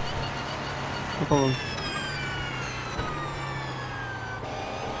 No problem.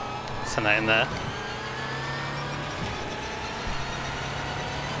 Send that in there.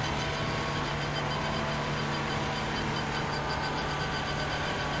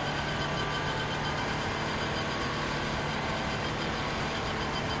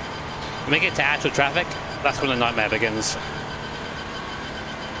 When we get to actual traffic, that's when the nightmare begins.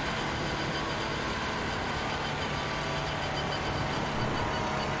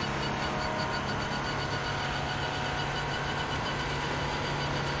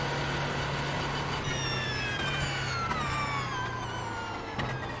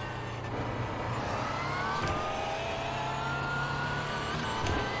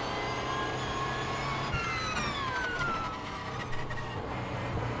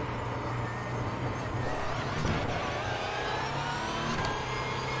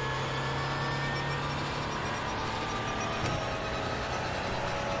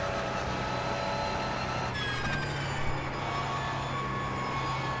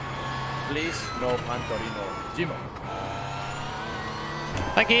 Please, no Pantorino. Jimmo.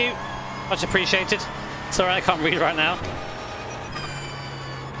 Thank you. Much appreciated. Sorry, I can't read right now.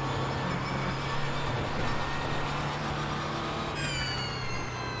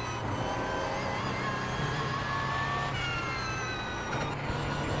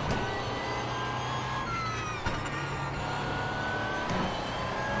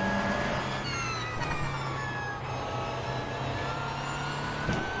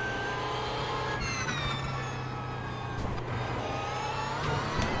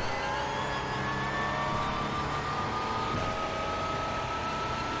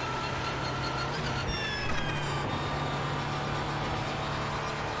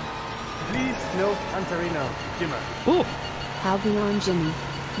 Please, no Pantorino. Jimmo. Ooh. How beyond Jimmy.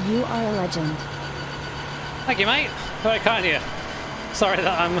 You are a legend. Thank you, mate. Very kind of you. Sorry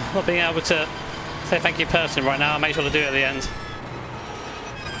that I'm not being able to say thank you personally right now. I'll make sure to do it at the end.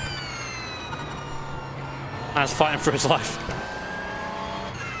 Man's fighting for his life.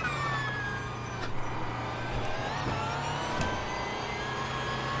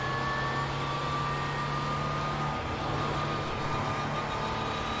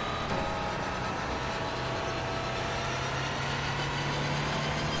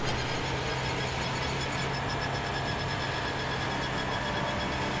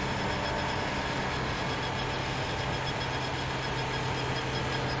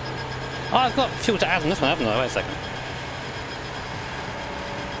 Oh, I've got fuel to add on this one, haven't I? Wait a second.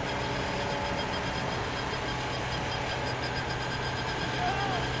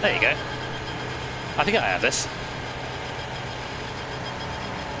 There you go. I think I have this.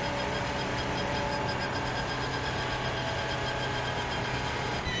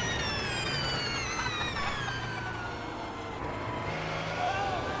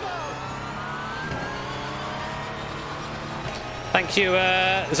 Thank you,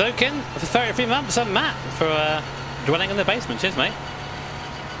 Zokin, for 33 months, and Matt for dwelling in the basement. Cheers, mate.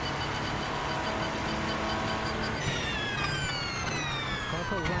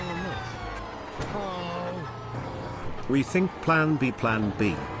 We think plan B, plan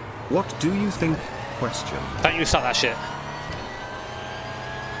B. What do you think? Question. Don't you start that shit.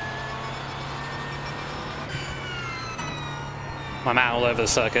 I'm out all over the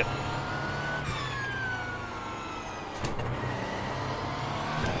circuit.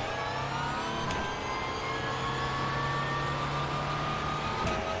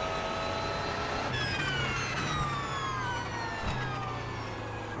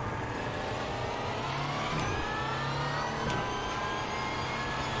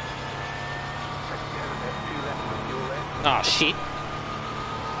 Ah, shit.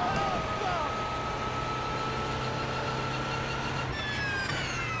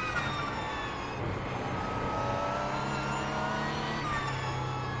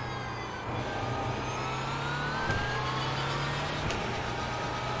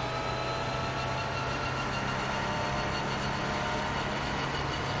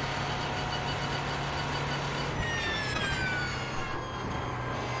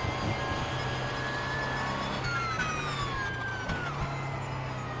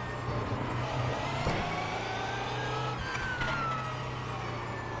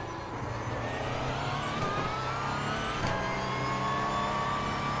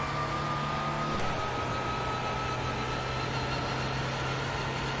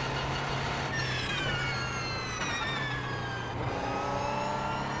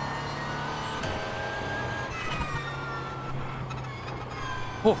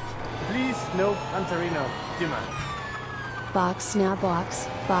 Oh. Please, no Panterino, Jimmer. Box now box,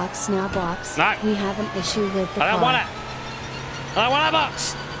 box now box. No. We have an issue with the car. I don't want it. I don't want that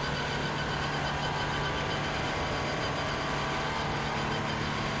box.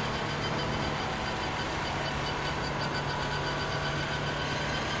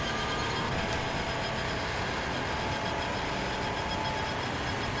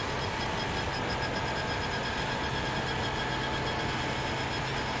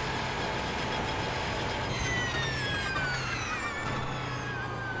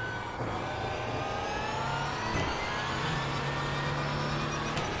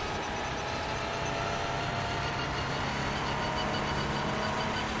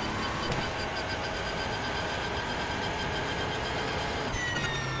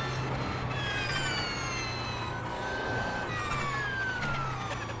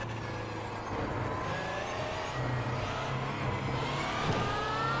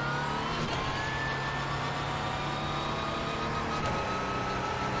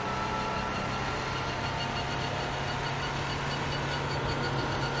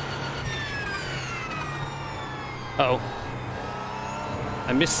 Uh oh.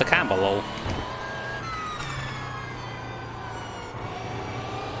 I missed the camber, lol.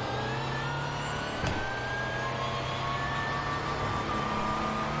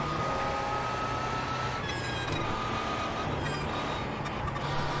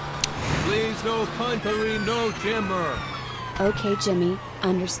 Please, no Pantery, no Jimmer. Okay, Jimmy,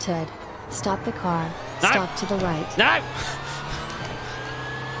 understood. Stop the car. No. Stop to the right. No!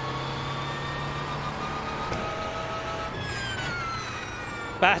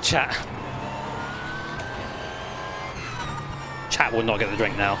 Bad chat. Chat will not get the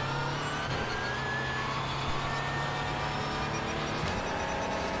drink now.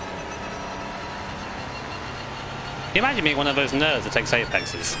 Can you imagine being one of those nerds that takes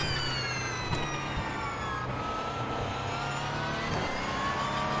apexes?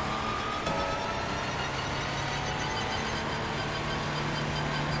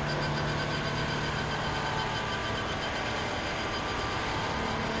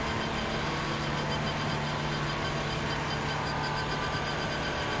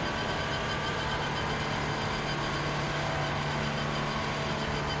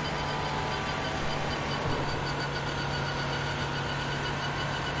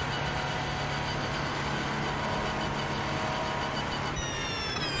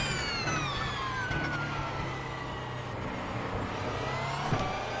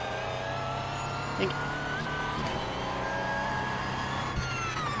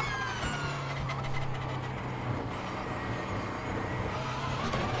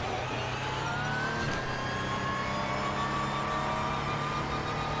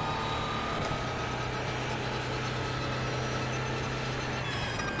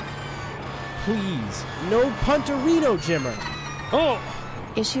 Please, no Punterino, Jimmer. Oh!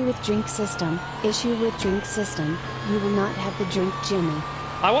 Issue with drink system. Issue with drink system. You will not have the drink, Jimmy.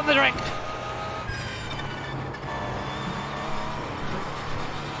 I want the drink!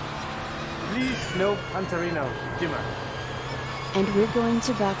 Please, no Panterino, Jimmer. And we're going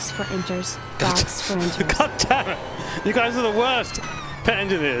to box for enters. Box for enters. God damn it! You guys are the worst pet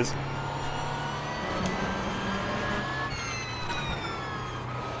engineers.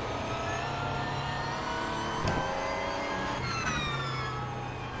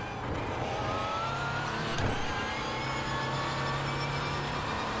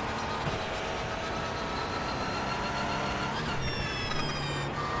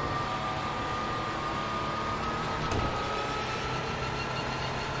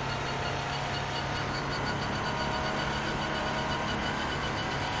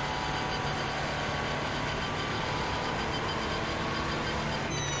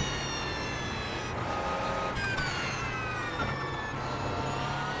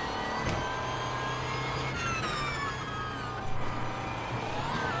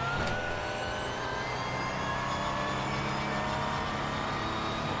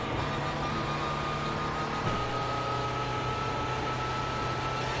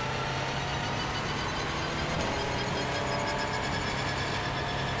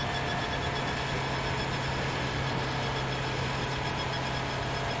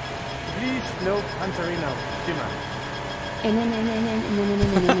 Please, no Panterino, Jimmer.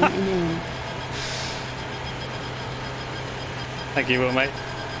 Thank you, Will, mate.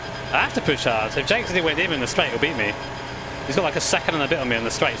 I have to push hard. If Jake's anywhere near me in the straight, he'll beat me. He's got like a second and a bit on me on the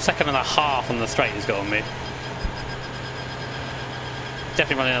straight. Second and a half on the straight he's got on me.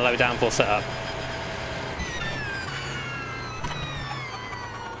 Definitely running a low downforce setup.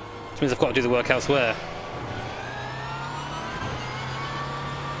 Which means I've got to do the work elsewhere.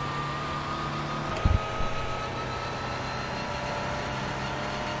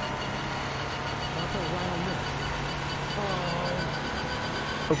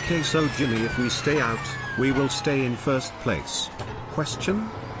 Okay, so Jimmy, if we stay out, we will stay in first place. Question?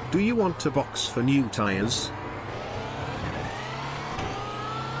 Do you want to box for new tires?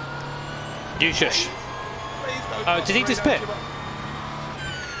 You shush. Oh, did he just pit?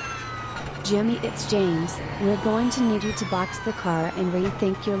 Jimmy, it's James. We're going to need you to box the car and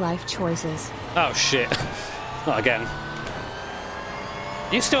rethink your life choices. Oh shit. Not again.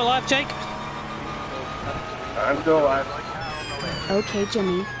 You still alive, Jake? I'm still alive. Okay,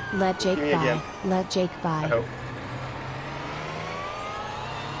 Jimmy, let Jake Me by. again. Let Jake I by. hope.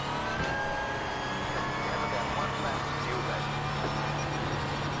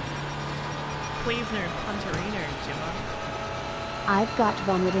 Please no Punterino, Jimmer. I've got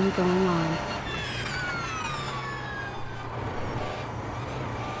vomiting going on.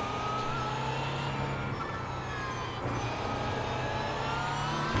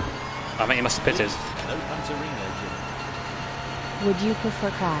 I think he must have pitted. Would you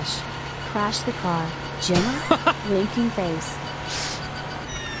prefer crash? Crash the car, Jimmer? Winking face.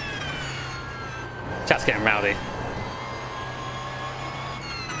 Chat's getting rowdy.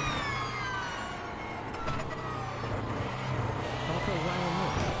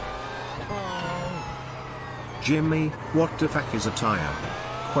 Jimmy, what the fuck is a tire?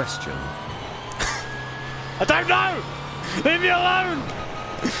 Question. I don't know! Leave me alone!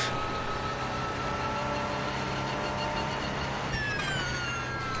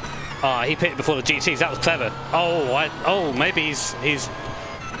 Ah, he pitted before the GTs. That was clever. Oh, maybe he's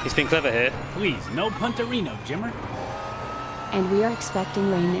been clever here. Please, no Punterino, Jimmer. And we are expecting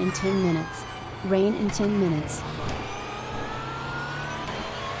rain in 10 minutes. Rain in 10 minutes.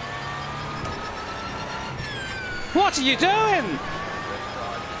 What are you doing?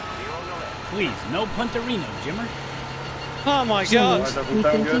 Please, no Punterino, Jimmer. Oh my god. James,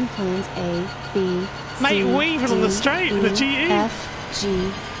 rethinking plans A, B, Mate, C, weaving on the straight in the GE. F,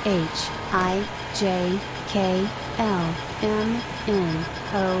 G, H, I, J, K, L, M, N,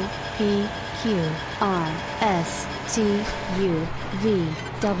 O, P, Q, R, S, T, U, V,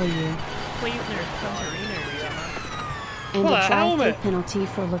 W. Please no Punterino, Jimmer. And What a a drive-through helmet. penalty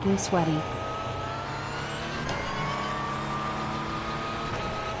for looking sweaty.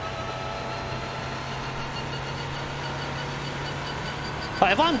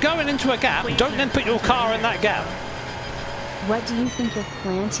 Like, if I'm going into a gap, don't then put your car in that gap. What do you think of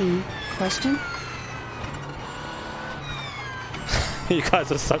Plan T? Question? You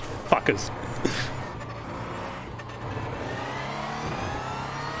guys are such fuckers.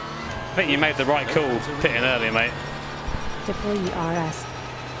 I think you made the right call pitting early, mate. Deploy ERS.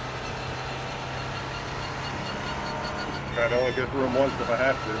 I'd only go through them once if I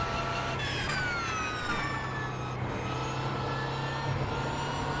have to.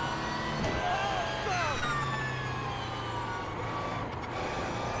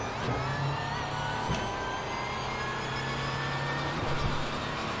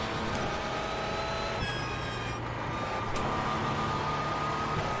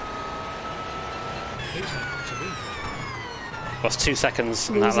 Lost 2 seconds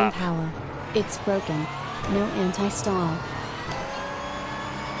on that Losing lap. power. It's broken. No anti-stall.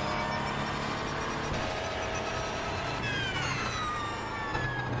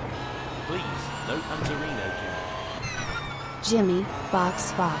 Please, no Punterino, Jimmy,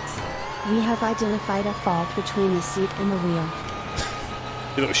 box. We have identified a fault between the seat and the wheel.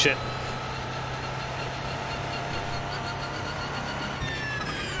 You little shit.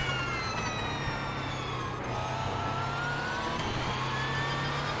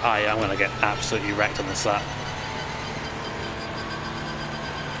 Oh yeah, I'm gonna get absolutely wrecked on this lap.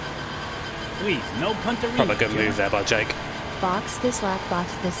 Please, no Punterino. Probably a good move there by Jake. Box this lap,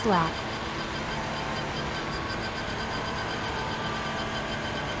 box this lap.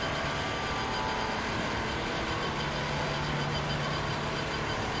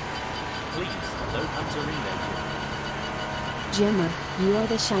 Please, no Punterino. Jimmer, you are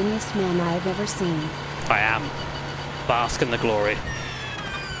the shiniest man I have ever seen. I am. Bask in the glory.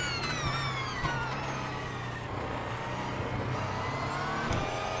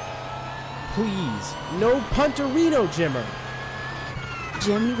 Please, no Punterino, Jimmer.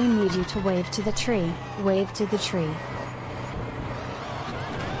 Jimmy, we need you to wave to the tree. Wave to the tree.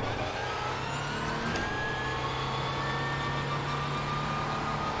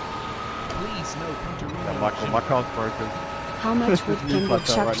 Please, no Punterino. My car's broken. How much wood You can fucked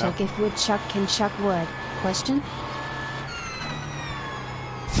up Woodchuck right now. chuck if Woodchuck can chuck wood? Question?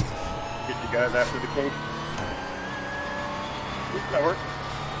 Get you guys after the coach. That works.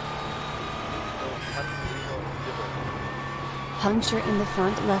 Puncture in the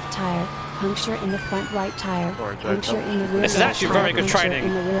front left tire. puncture in the front right tire, puncture in the rear This is right actually tire, very good puncture training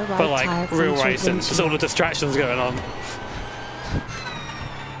in the rear right for like tire, real puncture racing. windshield. There's all the distractions going on.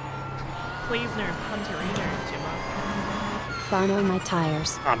 Please no punterino, Jimmer. Bono my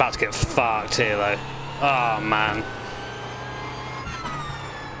tires. I'm about to get fucked here though. Oh man.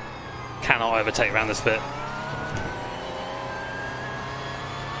 Cannot overtake around this bit.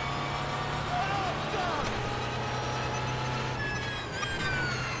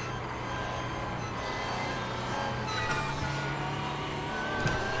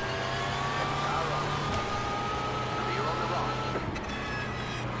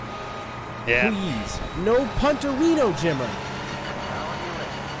 Yeah. Please, no punterino, Jimmer.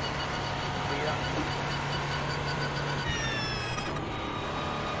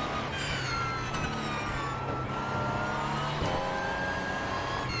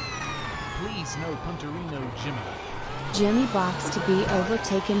 Please, no punterino, Jimmer. Jimmy box to be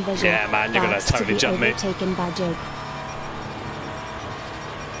overtaken by Jake. Yeah, man, you're gonna Box totally to be jump me. overtaken by Jake.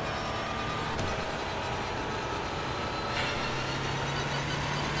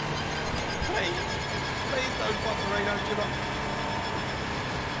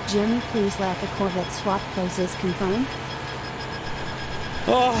 Jimmy, please let the Corvette swap places confirm.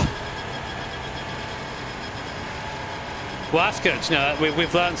 Oh. Well, that's good. You know,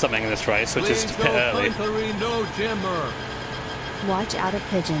 we've learned something in this race, which is to pit early. No Jimmer. Watch out of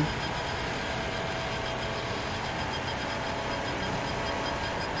pigeon.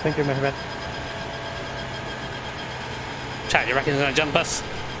 Thank you, Mehmet. Chat, you reckon he's gonna jump us?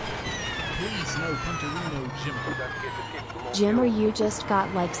 Please, no punterino, Jimmer. Jimmer, you just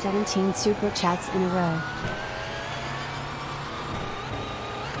got like 17 super chats in a row.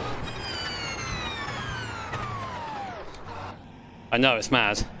 I know, it's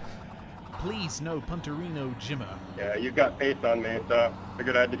mad. Please, no punterino, Jimmer. Yeah, you got pace on me, so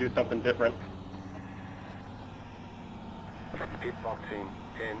figured I had to do something different. Pit box in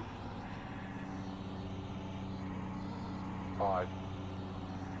 10, 5,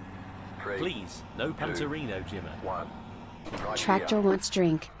 3. Please, no punterino, Jimmer. 1. Right Tractor here. wants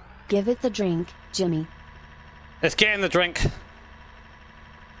drink. Give it the drink, Jimmy. Let's get in the drink.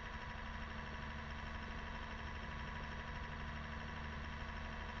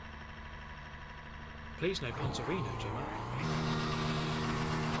 Please, no punterino, Jimmer.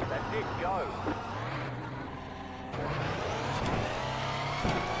 That's it, go.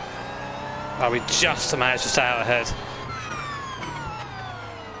 Oh, we just managed to stay out ahead.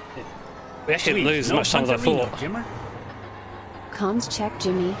 We actually didn't lose as much time as I thought. Jimmer. Comms check,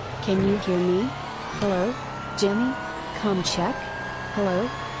 Jimmy. Can you hear me? Hello? Jimmy? Com check? Hello?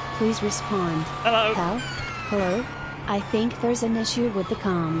 Please respond. Hello? Pal? Hello? I think there's an issue with the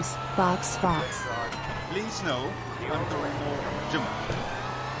comms. Box. Please, no punterino,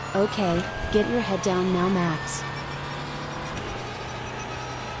 Jimmer. Okay, get your head down now, Max.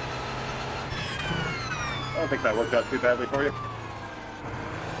 I don't think that worked out too badly for you.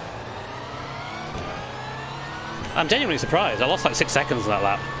 I'm genuinely surprised. I lost like 6 seconds in that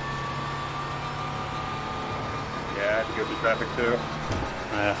lap. Yeah, I had to go through traffic too.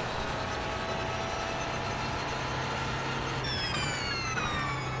 Yeah.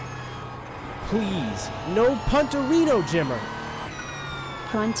 Please, no punterino, Jimmer.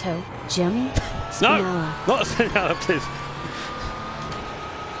 Pronto, Jimmy? No! Spinella. Not Spinella, please.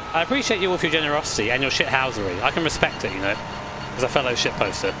 I appreciate you all for your generosity and your shithousery. I can respect it, you know, as a fellow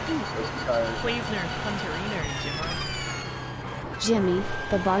shitposter. Please no punterino, Jimmer. Jimmy,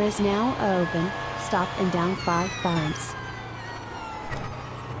 the bar is now open. Stop and down 5 bumps.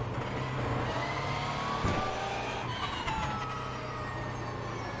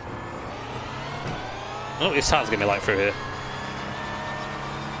 I don't know what these tires are going to be like through here.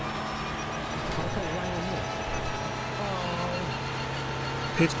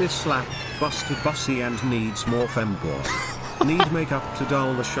 Hit this slap, busted bussy and needs more femboy. Need makeup to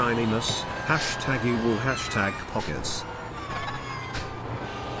dull the shininess, hashtag you will hashtag pockets.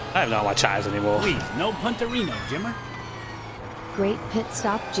 I don't know my tires anymore. Please, no punterino, Jimmer. Great pit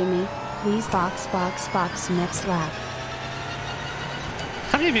stop, Jimmy. Please box next lap.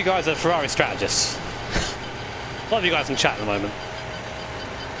 How many of you guys are Ferrari strategists? A lot of you guys in chat at the moment.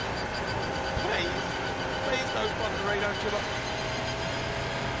 Please no punterino, Jimmer.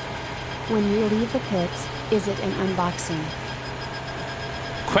 When you leave the pits, is it an unboxing?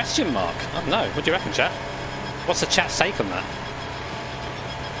 Question mark? I don't know. What do you reckon, chat? What's the chat's take on that?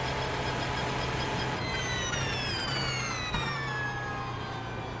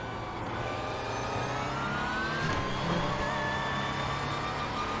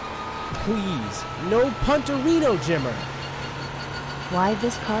 Please, no punterino, Jimmer. Why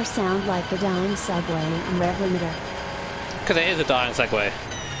this car sound like a dying Segway on rev limiter? Because it is a dying Segway.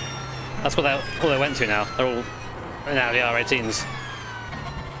 That's what all they went to now. They're all now the R18s.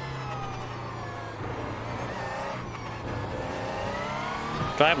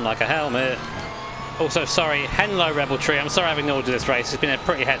 Driving like a helmet. Also, sorry, hello Rebel Tree. I'm sorry I've ignored you this race. It's been a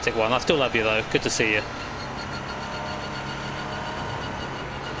pretty hectic one. I still love you though. Good to see you.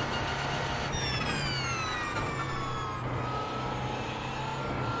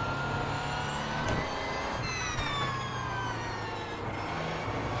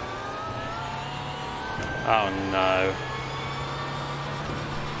 Oh no.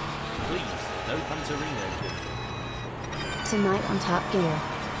 Please, no Punterino. Tonight on Top Gear,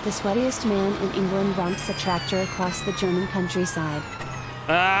 the sweatiest man in England rumps a tractor across the German countryside.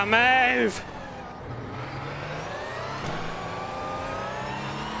 Move!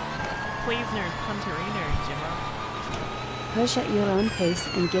 Please, no Punterino, Jimmer. Push at your own pace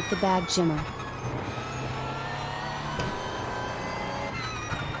and get the bag, Jimmer.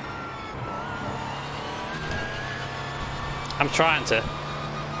 I'm trying to.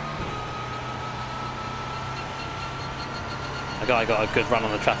 The guy got a good run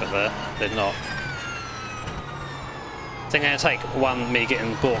on the traffic there. Did not. I think I'm going to take me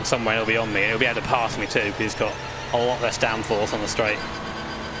getting balked somewhere and he'll be on me. And he'll be able to pass me too because he's got a lot less downforce on the straight.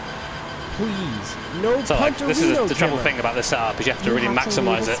 Please, no so like, this is the trouble thing about this setup is you have to really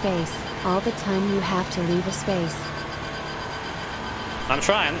maximise it. Space. All the time you have to leave a space. I'm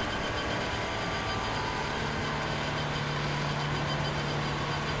trying.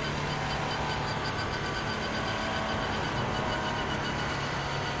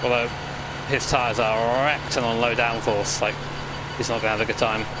 Although his tyres are wrecked and on low downforce, like he's not going to have a good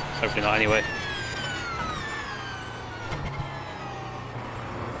time. Hopefully not anyway.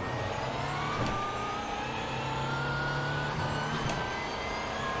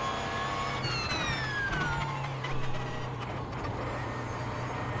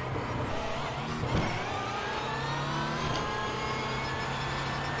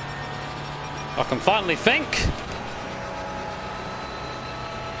 I can finally think.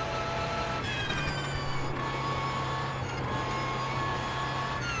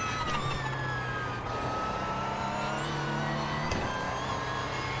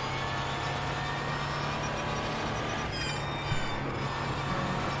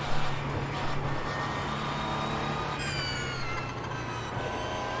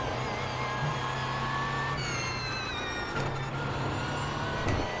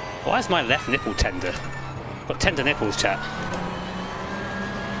 Why is my left nipple tender? Got tender nipples, chat.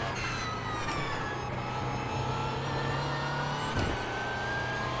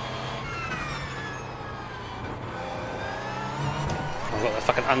 I've got the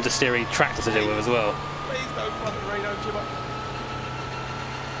fucking understeery tractor to deal with as well.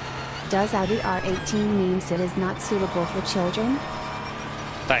 Does Audi R18 means it is not suitable for children?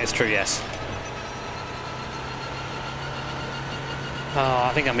 That is true, yes. Oh,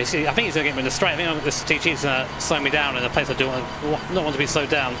 I think he's going to get me in the straight. I think this TG is going to slow me down in a place I do not want to be slowed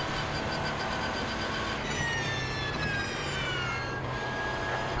down.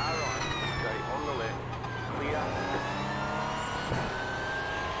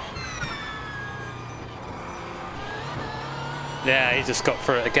 Yeah, he just got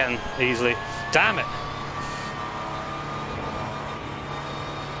through it again easily. Damn it!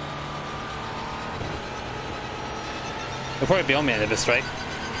 He'll probably be on me in this straight.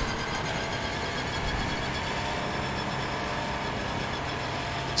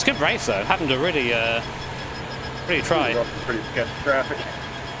 It's a good race though. Having to really try. Pretty sketchy traffic.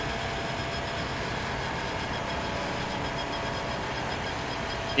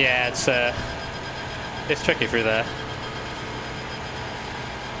 Yeah, it's tricky through there.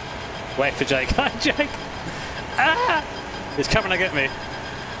 Wait for Jake. Hi, Jake! Ah! He's coming to get me.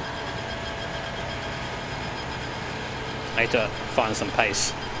 I need to find some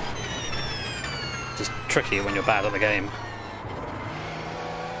pace. It's just tricky when you're bad at the game.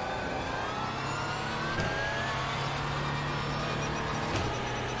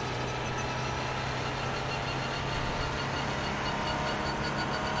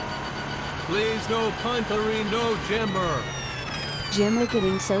 Please, no puntery, no Jimmer. Jimmer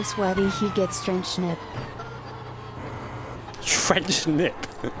getting so sweaty he gets French nip. French nip?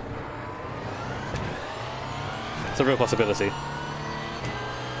 It's a real possibility.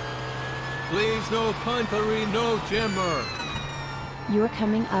 Please, no puntery, no Jimmer. You're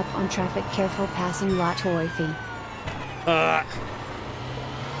coming up on traffic, careful passing lot toy fee.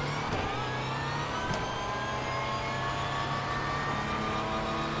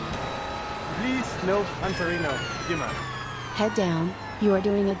 Please, no Punterino, Jimmer. Head down, you are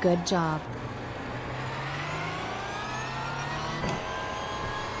doing a good job.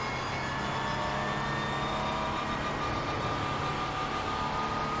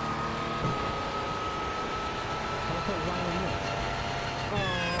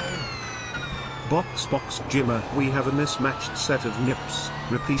 Box Jimmer, we have a mismatched set of nips.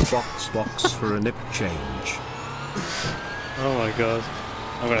 Repeat box for a nip change. Oh my god.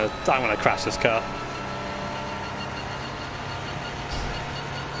 I'm gonna crash this car.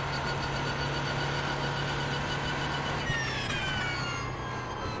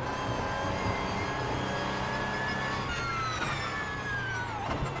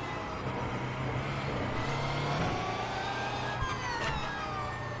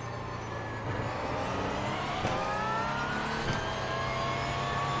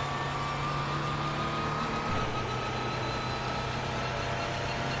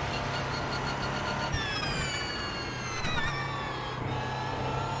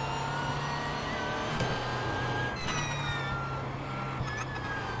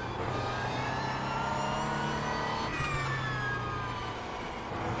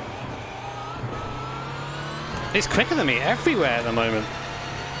 He's quicker than me everywhere at the moment.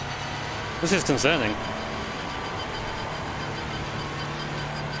 This is concerning.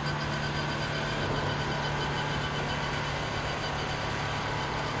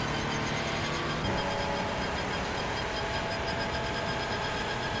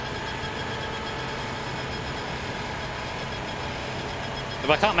 If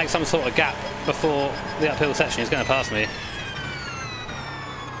I can't make some sort of gap before the uphill section, he's going to pass me.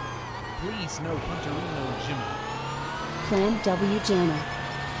 Please no Punterino Jimmer. Plan W Jammer.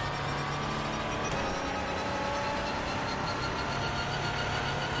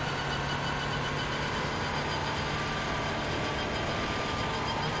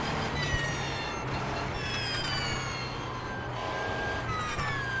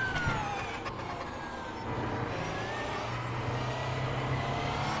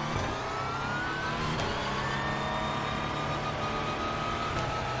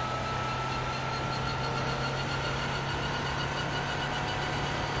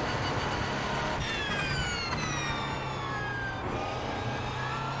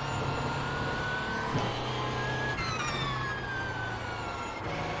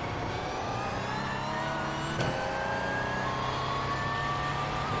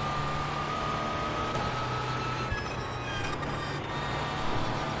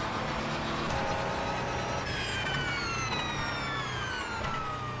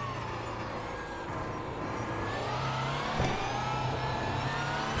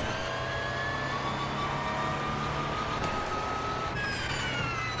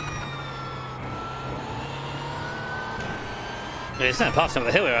 He's going to pass him up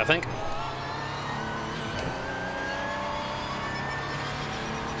the hill here, I think.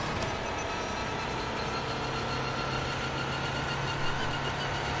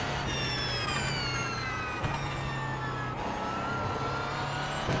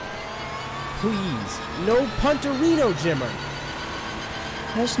 Please, no Punterino Jimmer.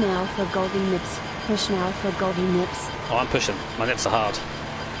 Push now for golden nips. Push now for golden nips. Oh, I'm pushing. My nips are hard.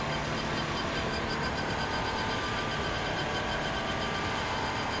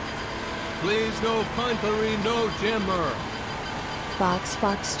 Please no puntery, no jimmer. Box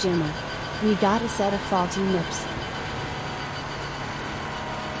Jimmer. We got a set of faulty nips.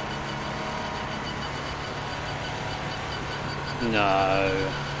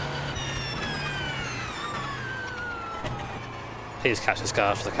 No. Please catch this guy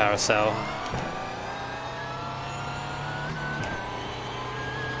after the carousel.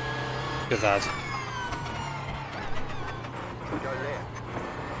 Good lad.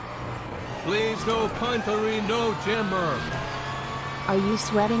 Please no puntery, no jimmer. Are you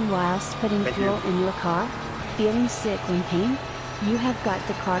sweating whilst putting fuel in your car? Feeling sick when pain? You have got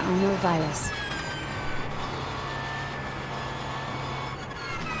the car owner virus.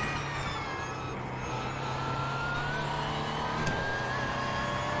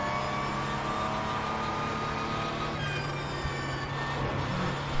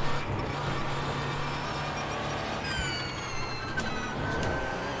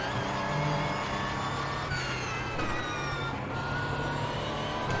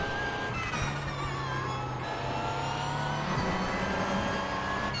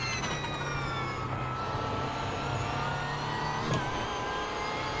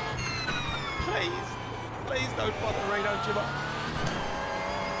 Please don't bother Reno Jimmer.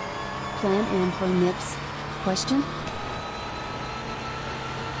 Plan N for nips? Question?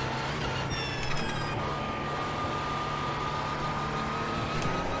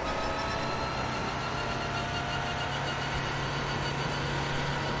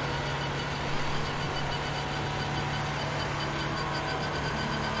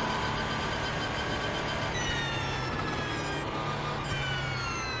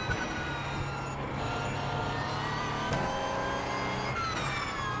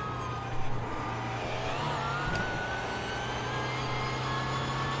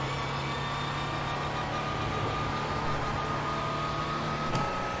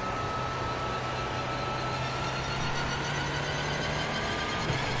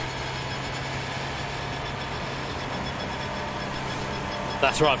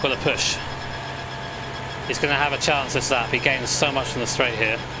 That's right, I've got to push. He's going to have a chance this lap. He gains so much from the straight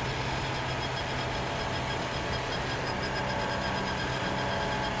here.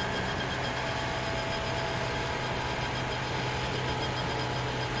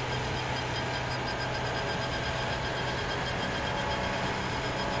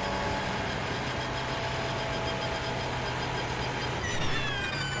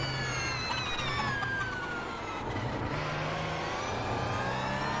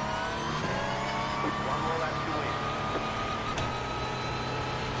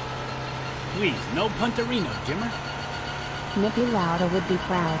 Please, no punterino, Jimmer. Nippy Lauda would be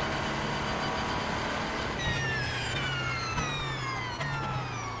proud.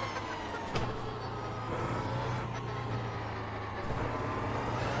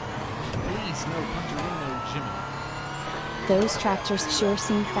 Please, no punterino, Jimmer. Those tractors sure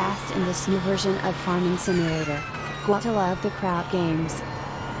seem fast in this new version of Farming Simulator. Gotta love the crowd games.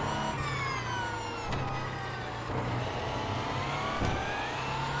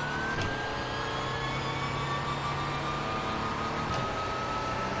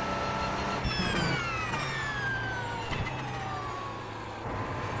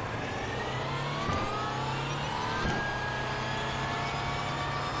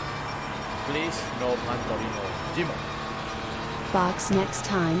 Please, no punterino, Jimmer. Box next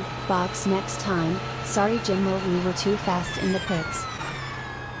time, box next time. Sorry Jimmo, we were too fast in the pits.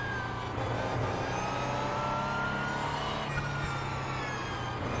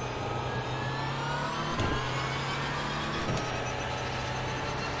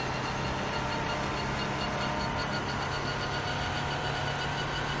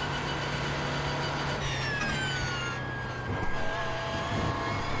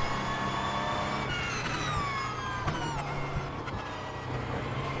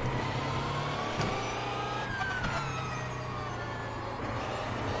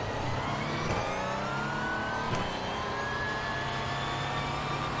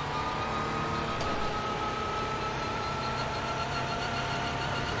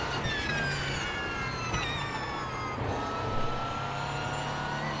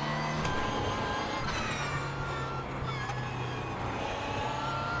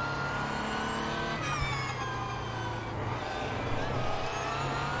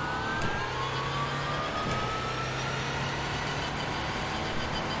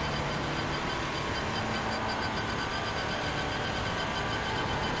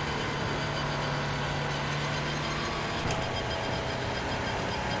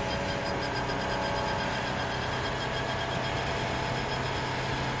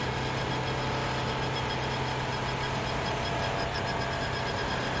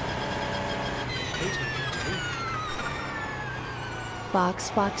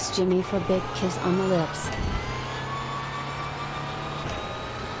 Box Jimmy for big kiss on the lips.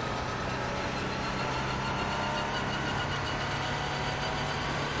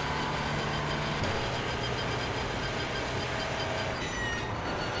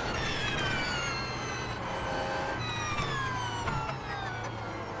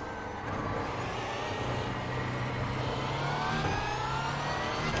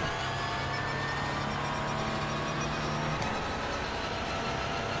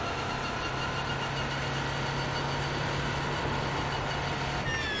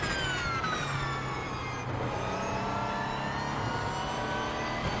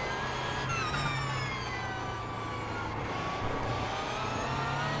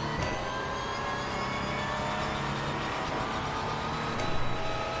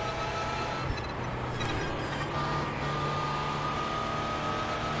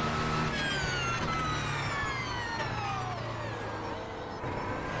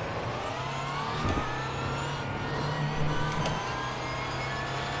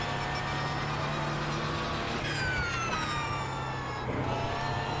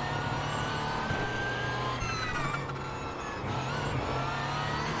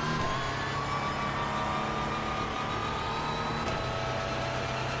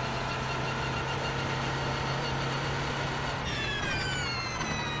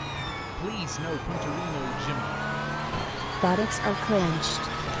 Please, no punterino, Jimmer. Buttocks are clenched.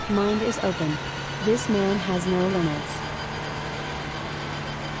 Mind is open. This man has no limits.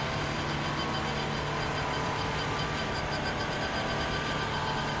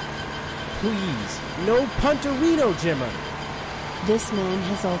 Please, no punterino, Jimmer. This man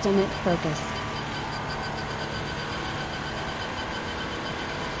has ultimate focus.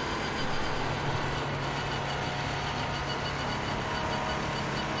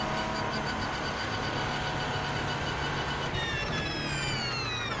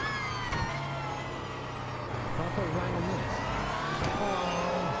 Papa rang a miss. Oh.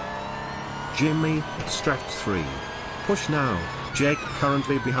 Jimmy, Strat 3. Push now, Jake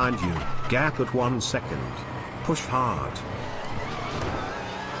currently behind you, gap at 1 second. Push hard.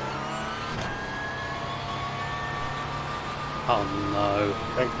 Oh no.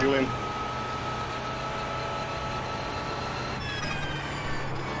 Thanks, Julian.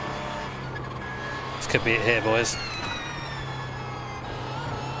 This could be it here, boys.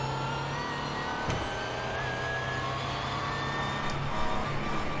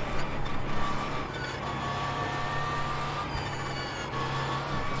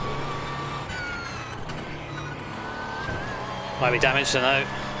 Might be damaged, I know.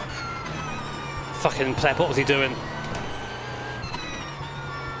 Fucking Pleb, what was he doing?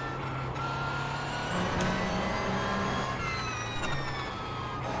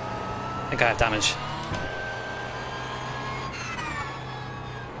 I think I have damage.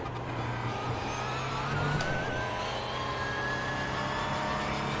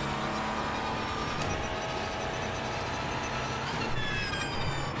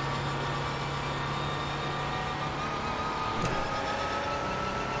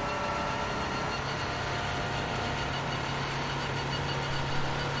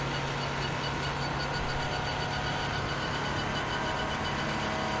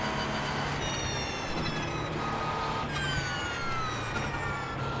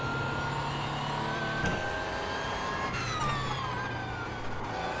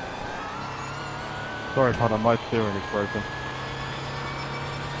 Sorry, pardon, my steering is broken.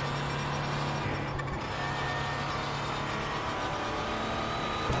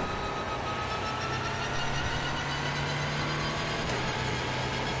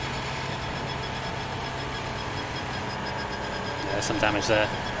 Yeah, some damage there.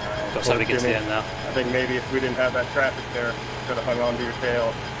 Got somebody get to the end now. I think maybe if we didn't have that traffic there, could have hung on to your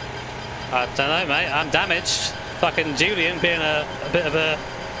tail. I don't know, mate. I'm damaged. Fucking Julian being a bit of a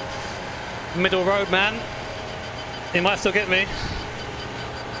middle road man. He might still get me.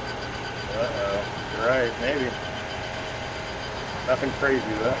 Uh-oh. You're right, maybe. Nothing crazy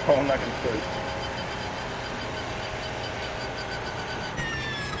though. I'm not gonna say.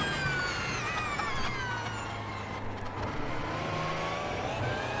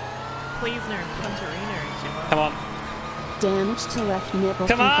 Pleasner and Punterino, Jimbo. Come on. Damage to left nipple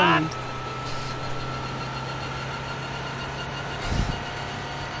Come on! confirmed.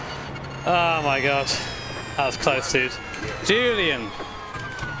 Oh my god. That was close, dude. Julian!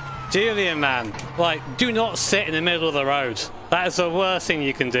 Julian, man. Like, do not sit in the middle of the road. That is the worst thing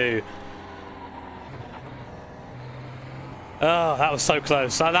you can do. Oh, that was so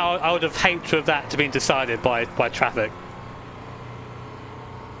close. I would have hated to have that to been decided by traffic.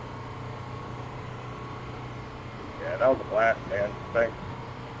 Yeah, that was a blast, man. Thanks.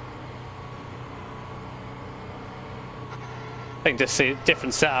 I think just see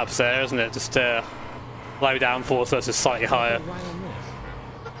different setups there, isn't it? Just low downforce versus slightly higher.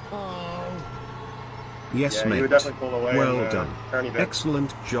 Yes, yeah, mate. you would definitely pull away. Well and, done. Turny bit.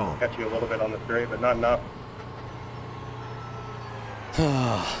 Excellent job. Catch you a little bit on the straight, but not enough.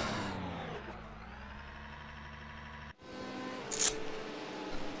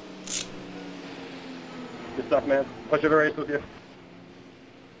 Good stuff, man. Pleasure to race with you.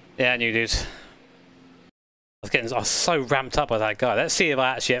 Yeah, and you, dude. I was so ramped up by that guy. Let's see if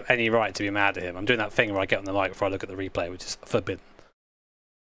I actually have any right to be mad at him. I'm doing that thing where I get on the mic before I look at the replay, which is forbidden.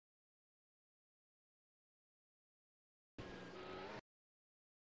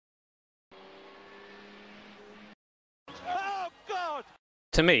 Oh, God!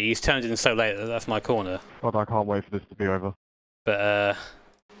 To me, he's turned in so late that that's my corner. God, I can't wait for this to be over. But,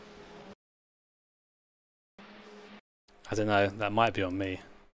 I don't know. That might be on me.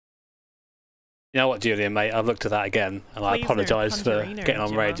 You know what, Julian, mate? I've looked at that again, and I apologise for getting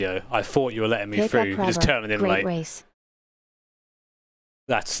on radio. I thought you were letting me through, just turning in late. Race.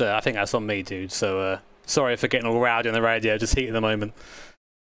 That's, I think that's on me, dude. So, sorry for getting all rowdy on the radio, just heat at the moment.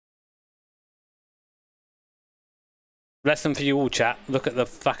 Lesson for you all, chat. Look at the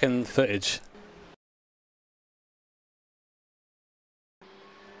fucking footage.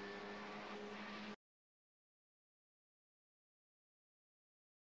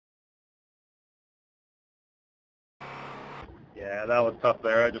 Yeah, that was tough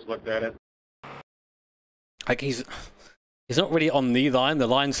there. I just looked at it. Like, he's not really on the line. The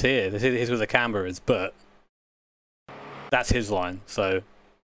line's here. This is where the camera is, but that's his line, so...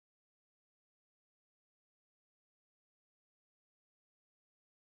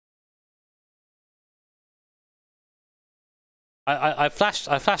 I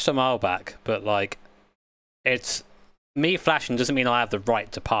flashed a mile back, but like, it's me flashing doesn't mean I have the right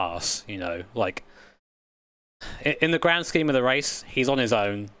to pass, you know, like in the grand scheme of the race, he's on his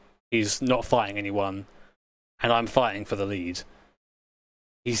own. he's not fighting anyone, and I'm fighting for the lead.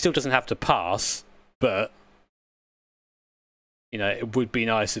 He still doesn't have to pass, but you know, it would be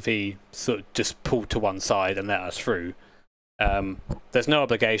nice if he sort of just pulled to one side and let us through. There's no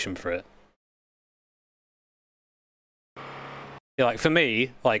obligation for it. Yeah, like for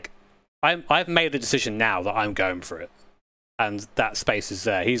me, like I've made the decision now that I'm going for it, and that space is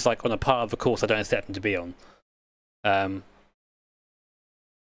there. He's like on a part of the course I don't expect him to be on.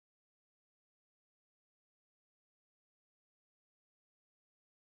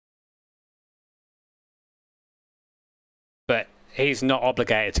 But he's not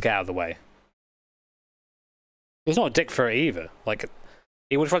obligated to get out of the way. He's not a dick for it either. Like,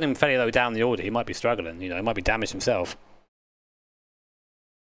 he would run him fairly low down the order. He might be struggling, you know, he might be damaged himself.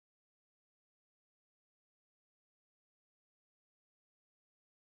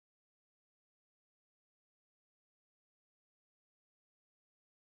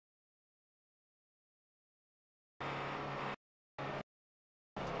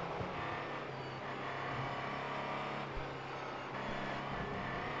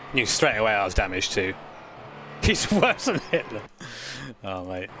 Knew straight away I was damaged too. He's worse than Hitler. Oh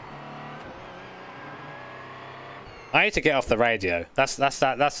mate. I need to get off the radio. That's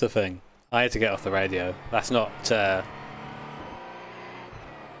the thing. I need to get off the radio. That's not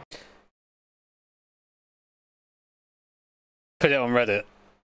put it on Reddit.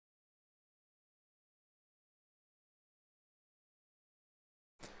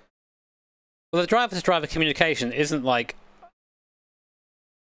 Well, the driver-to-driver communication isn't like...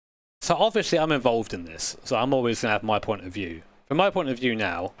 So obviously I'm involved in this, so I'm always going to have my point of view. From my point of view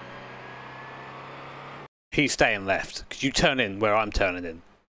now, he's staying left, because you turn in where I'm turning in.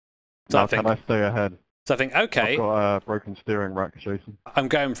 So now can I stay ahead? So I think, okay... I've got a broken steering rack, Jason. I'm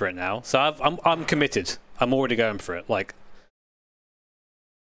going for it now, so I'm committed. I'm already going for it, like...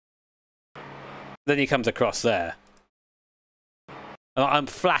 Then he comes across there. And I'm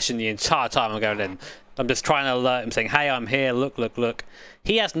flashing the entire time I'm going in. I'm just trying to alert him, saying, hey, I'm here, look, look, look.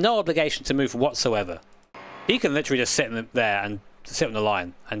 He has no obligation to move whatsoever. He can literally just sit in there and sit on the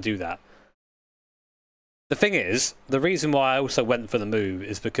line and do that. The thing is, the reason why I also went for the move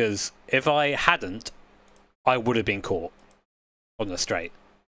is because if I hadn't, I would have been caught on the straight.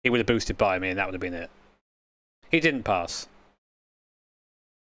 He would have boosted by me and that would have been it. He didn't pass.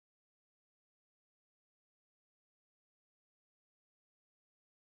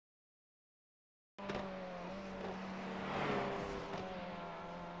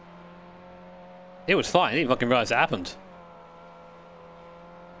 It was fine, I didn't fucking realise it happened.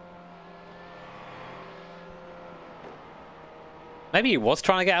 Maybe he was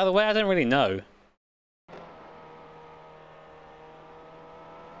trying to get out of the way, I don't really know.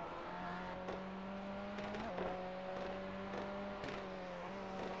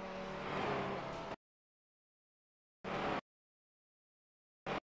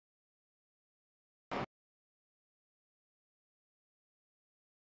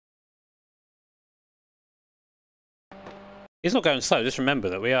 He's not going slow, just remember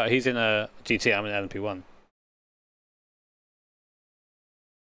that he's in a GT, I'm in an LMP1.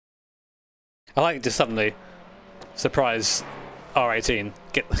 I like to suddenly surprise R18.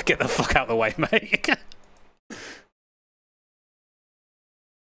 Get the fuck out of the way, mate.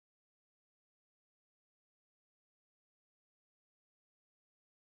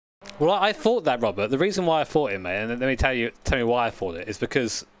 Well, I thought that, Robert. The reason why I thought it, mate, and let me tell me why I thought it, is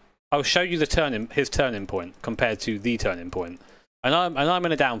because I'll show you the his turning point compared to the turning point. And I'm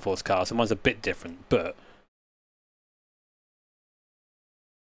in a downforce car, so mine's a bit different, but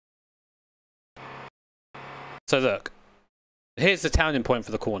so look, here's the turning point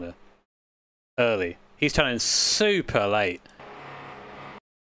for the corner. Early. He's turning super late.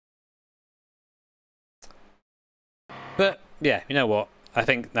 But yeah, you know what? I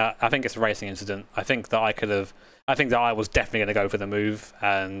think it's a racing incident. I think that I was definitely going to go for the move,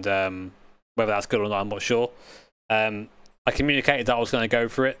 and whether that's good or not, I'm not sure. I communicated that I was going to go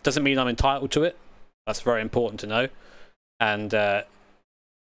for it. Doesn't mean I'm entitled to it. That's very important to know. And I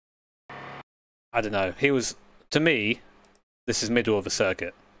don't know. He was, to me, this is middle of a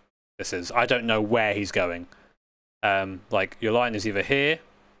circuit. This is. I don't know where he's going. Like your line is either here,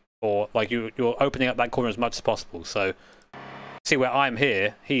 or like you're opening up that corner as much as possible. So see where I'm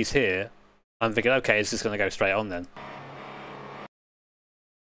here, he's here. I'm thinking, okay, is this going to go straight on then?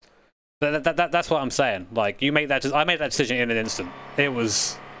 That's what I'm saying. Like, you make that. I made that decision in an instant. It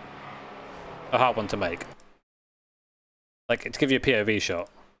was a hard one to make. Like, to give you a POV shot,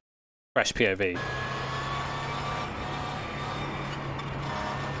 fresh POV.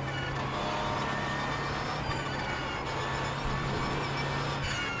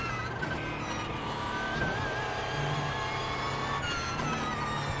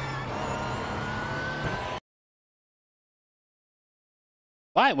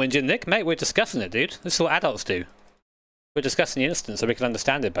 I ain't whinging, Nick. Mate, we're discussing it, dude. This is what adults do. We're discussing the instance so we can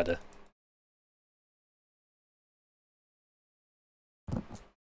understand it better. I'm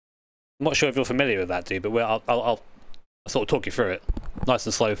not sure if you're familiar with that, dude, but I'll sort of talk you through it. Nice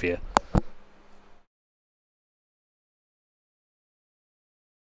and slow for you.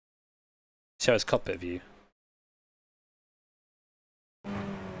 Show us cockpit view.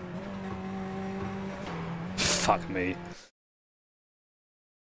 Fuck me.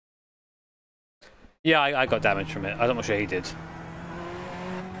 Yeah, I got damage from it. I'm not sure he did.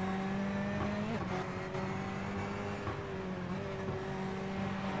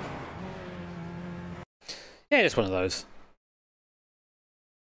 Yeah, just one of those.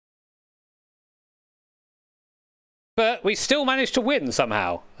 But we still managed to win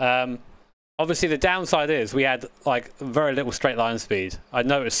somehow. Obviously, the downside is we had like very little straight line speed. I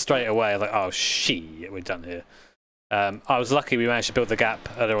noticed straight away, like, oh shit, we're done here. I was lucky we managed to build the gap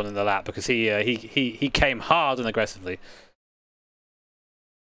earlier on in the lap because he came hard and aggressively.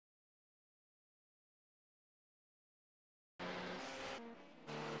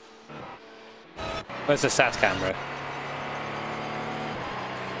 Where's the sat camera?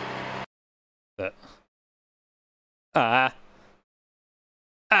 But I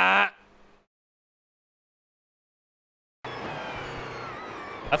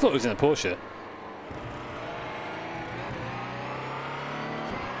thought it was in a Porsche.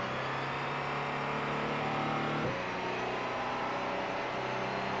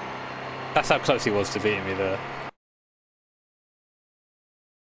 That's how close he was to beating me there.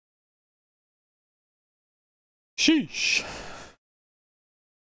 Sheesh.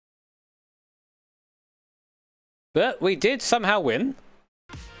 But we did somehow win.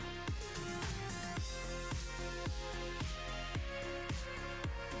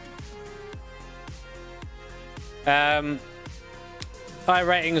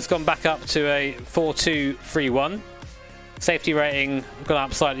 iRating has gone back up to a 4231. Safety rating gone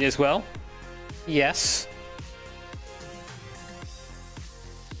up slightly as well. Yes.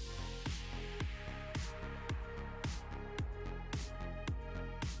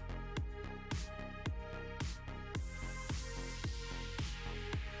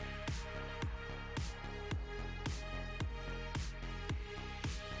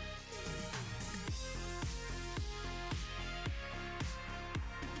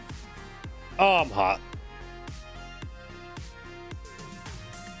 Oh, I'm hot.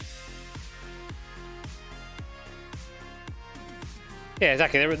 Yeah,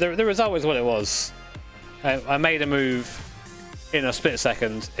 exactly. The result was what it was. I made a move in a split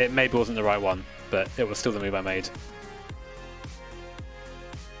second. It maybe wasn't the right one, but it was still the move I made.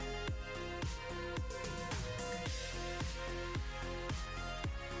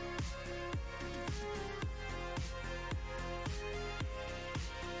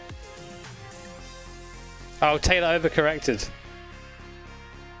 Oh, Taylor overcorrected.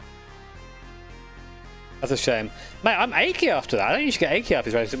 That's a shame. Mate, I'm achy after that. I don't usually get achy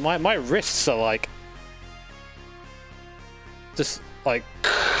after these races. My wrists are like... just like...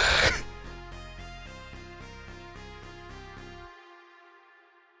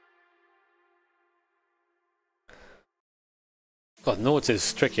 God, Nords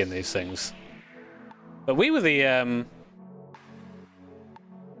is tricky in these things. But we were the...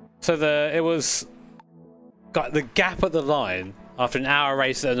 So it was... Got the gap at the line after an hour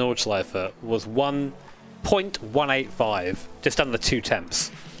race at Nordschleife was 1.185, just under 2 temps.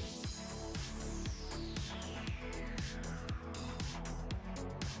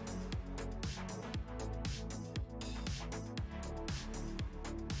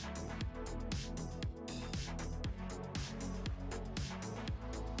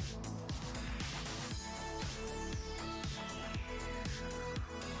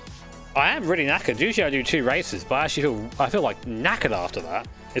 I am really knackered. Usually I do 2 races, but I feel like knackered after that.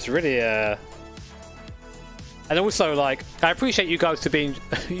 It's really and also like I appreciate you guys for being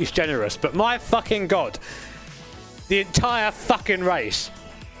generous, but my fucking god, the entire fucking race.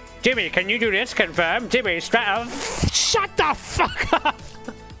 Jimmy, can you do this? Confirm. Jimmy, straight up. Shut the fuck up.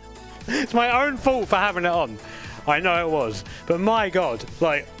 It's my own fault for having it on. I know it was, but my god,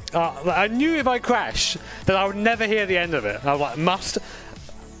 like I knew if I crash that I would never hear the end of it. I was like, must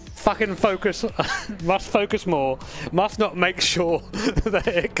fucking focus, must focus more, must not make sure that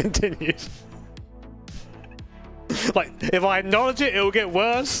it continues. Like, if I acknowledge it, it'll get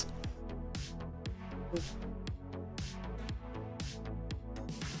worse.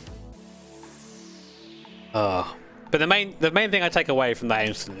 But the main thing I take away from that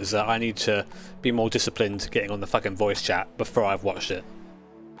incident is that I need to be more disciplined getting on the fucking voice chat before I've watched it.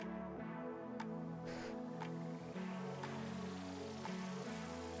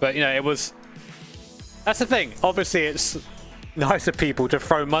 But, you know, it was... That's the thing. Obviously, it's nice of people to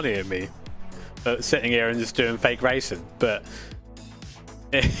throw money at me sitting here and just doing fake racing. But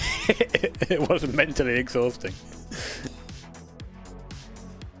it was mentally exhausting.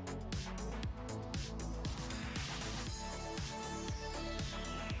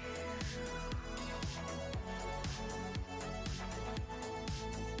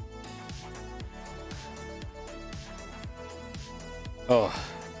 Oh.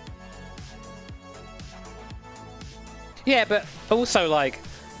 Yeah, but also, like,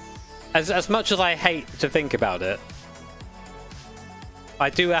 as much as I hate to think about it, I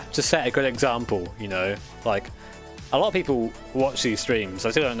do have to set a good example, you know? Like, a lot of people watch these streams,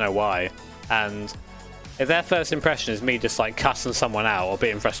 I still don't know why, and if their first impression is me just, like, cussing someone out or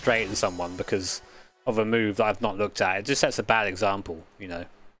being frustrated at someone because of a move that I've not looked at, it just sets a bad example, you know?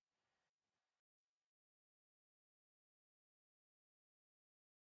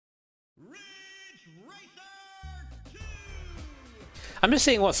 I'm just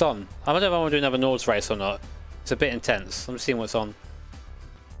seeing what's on. I don't know if I want to do another Nords race or not. It's a bit intense. I'm just seeing what's on.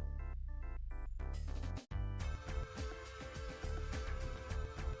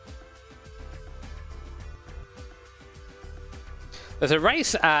 There's a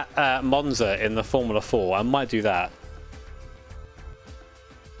race at Monza in the Formula 4. I might do that.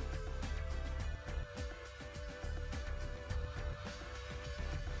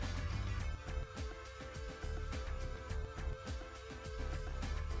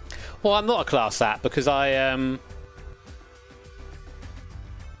 Well, I'm not a class act because I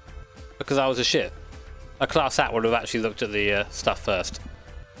was a shit. A class act would have actually looked at the stuff first.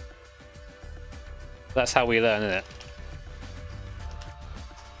 That's how we learn, isn't it?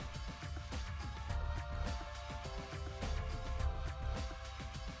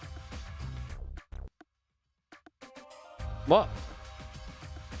 What?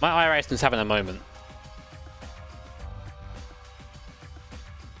 My iRacing's having a moment.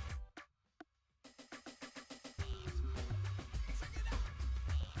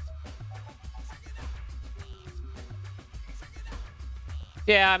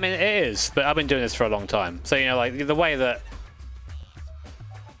 Yeah, I mean, it is, but I've been doing this for a long time. So, you know, like, the way that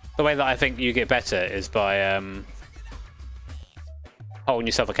I think you get better is by holding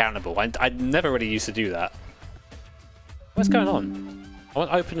yourself accountable. I never really used to do that. What's going on? I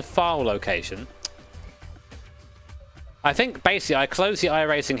want open file location. I think, basically, I closed the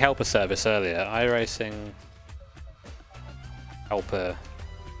iRacing helper service earlier. iRacing helper.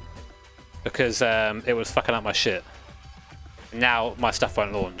 Because it was fucking up my shit. Now my stuff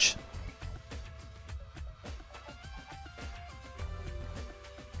won't launch.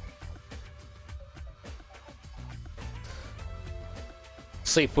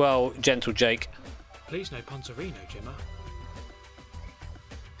 Sleep well, gentle Jake. Please no Pontorino, Jimmer.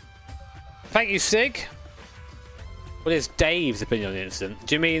 Thank you, Sig. What is Dave's opinion on the incident?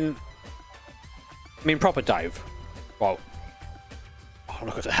 Do you mean... I mean proper Dave? Well... Oh,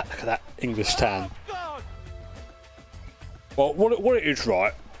 look at that English tan. Well, what it is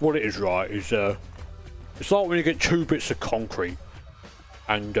right is it's like when you get two bits of concrete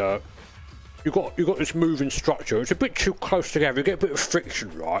and you got this moving structure. It's a bit too close together. You get a bit of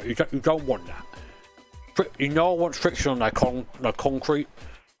friction, right? You don't want that. You know, I want friction on that concrete,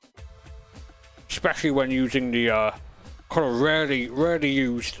 especially when using the kind of rarely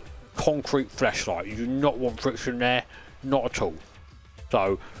used concrete flashlight. You do not want friction there, not at all.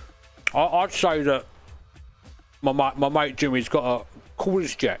 So I'd say that. My mate Jimmy's got to cool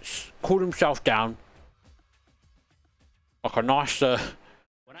his jets, cool himself down, like a nice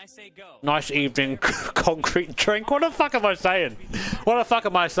nice evening concrete drink. What the fuck am I saying? What the fuck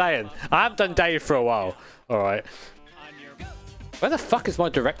am I saying? I haven't done Dave for a while. All right. Where the fuck is my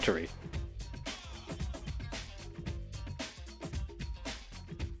directory?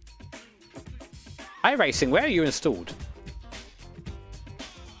 iRacing, where are you installed?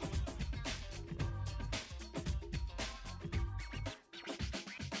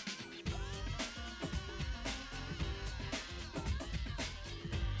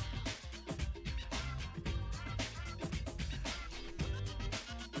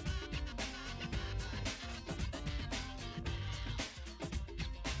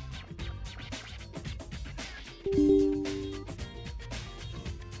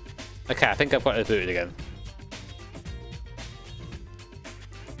 Okay, I think I've got it booted again.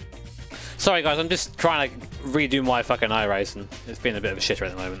 Sorry guys, I'm just trying to redo my fucking iRacing. It's been a bit of a shitter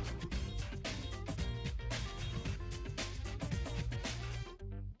at the moment.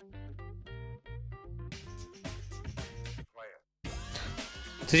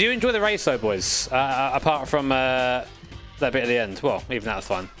 Did you enjoy the race though, boys? Apart from That bit at the end. Well, even that's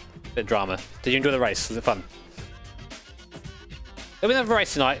fine. Bit of drama. Did you enjoy the race? Was it fun? Let me have a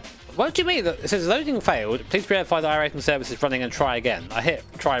race tonight. What do you mean? It says loading failed. Please verify the iRacing service is running and try again. I hit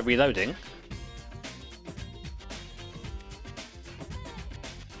try reloading.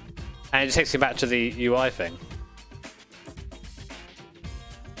 And it just takes me back to the UI thing.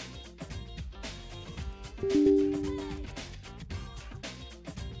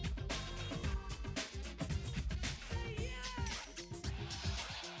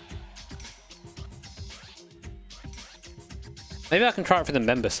 Maybe I can try it for the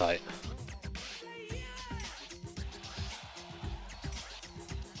member site.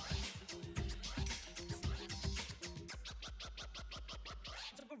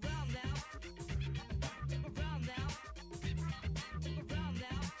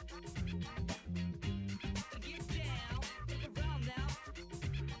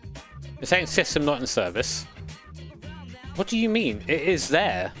 It's saying system not in service. What do you mean? It is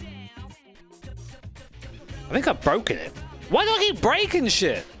there. I think I've broken it. Why do I keep breaking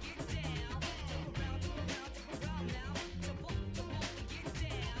shit?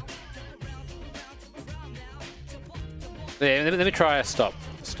 Yeah, let me try a stop.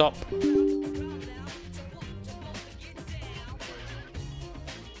 Stop.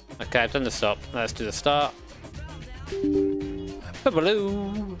 Okay, I've done the stop. Now let's do the start.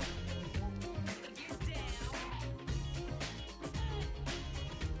 Boobaloo.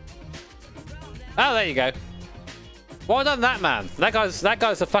 Oh, there you go. Well done, that man. That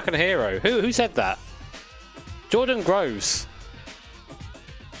guy's a fucking hero. Who said that? Jordan Groves.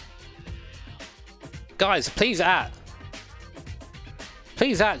 Guys, please at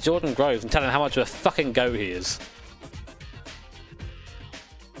Jordan Groves and tell him how much of a fucking goat he is.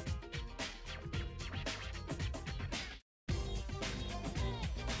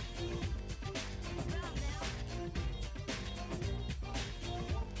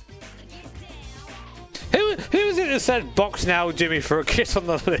 Who was it that said box now, Jimmy, for a kiss on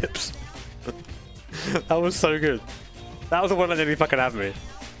the lips? That was so good. That was the one that nearly fucking had me.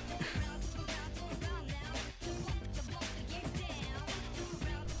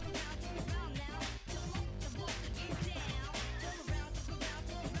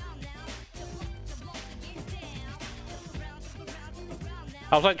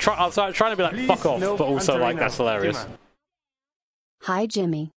 I was like trying to be like, please, fuck off, no, but also like, that's hilarious. Hi,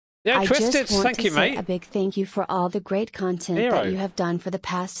 Jimmy. Yeah, I Twisted, just want thank to you, say mate. a big thank you for all the great content that you have done for the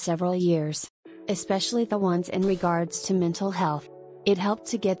past several years, especially the ones in regards to mental health. It helped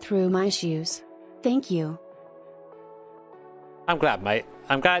to get through my issues. Thank you. I'm glad, mate.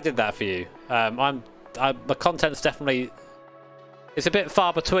 I'm glad I did that for you. The content's definitely... It's a bit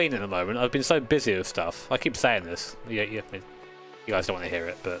far between at the moment. I've been so busy with stuff. I keep saying this. You guys don't want to hear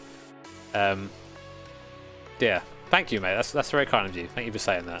it, but... yeah. Thank you, mate. That's very kind of you. Thank you for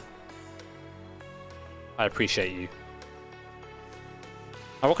saying that. I appreciate you.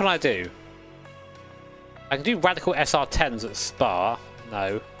 Now, what can I do? I can do radical SR10s at Spa.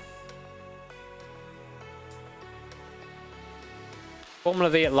 No. Formula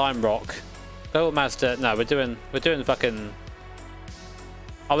V at Lime Rock. Go Mazda. No, we're doing fucking.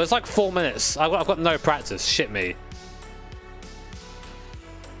 Oh, there's like 4 minutes. I've got no practice. Shit me.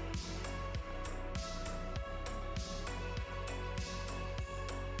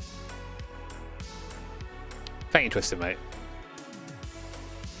 Thank you, Twisted, mate.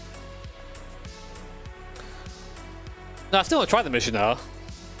 No, I still want to try the mission now.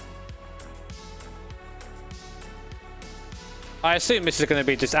 I assume this is going to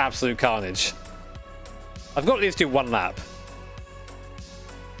be just absolute carnage. I've got to at least do one lap.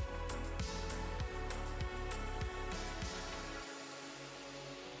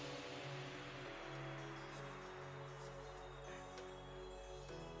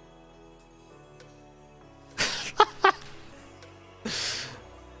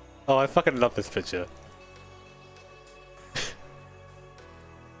 Oh, I fucking love this picture.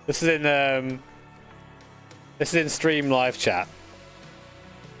 This is in stream live chat.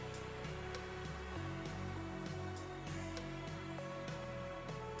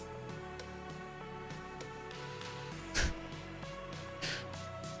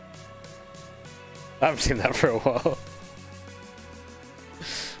 I haven't seen that for a while.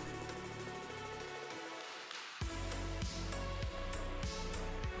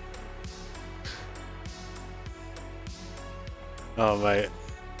 Oh, mate.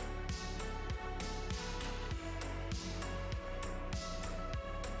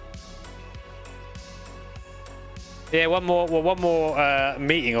 Yeah, one more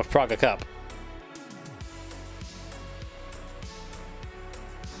meeting of Praga Cup.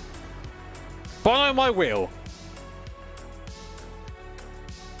 Follow my wheel.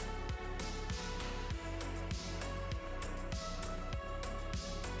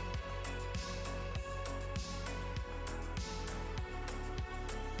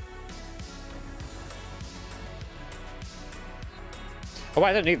 Oh,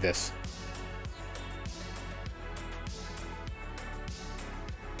 wait, I don't need this.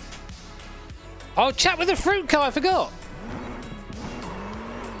 Oh, chat with the fruit car, I forgot!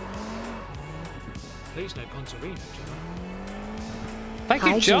 Please no Pontorino, Jimmo. Thank you,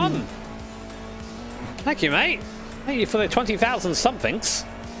 Hi, John! Jimmy. Thank you, mate. Thank you for the 20,000 somethings.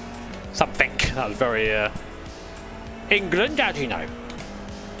 Something. That was very, England, as you know.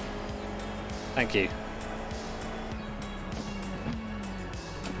 Thank you.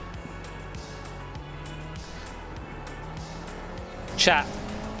 Chat.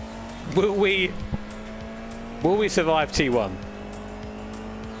 Will we survive T1?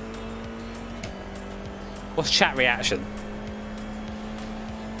 What's chat reaction?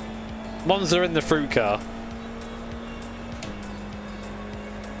 Monza in the fruit car.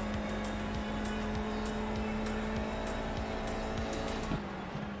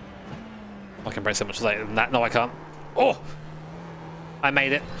 I can break so much later than that. No, I can't. Oh! I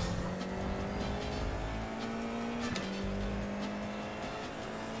made it.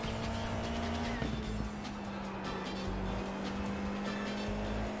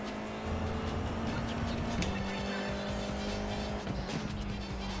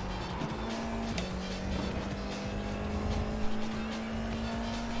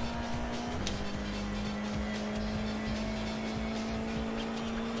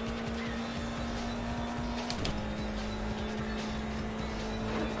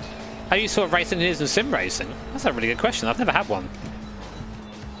 How useful racing is in sim racing? That's a really good question. I've never had one.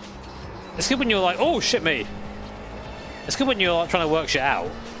 It's good when you're like, oh shit me. It's good when you're like trying to work shit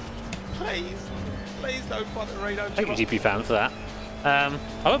out. Please no Pontorino. Thank you, GP fan, for that. I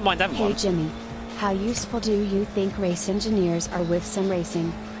wouldn't mind having Hey one. Jimmy, how useful do you think race engineers are with sim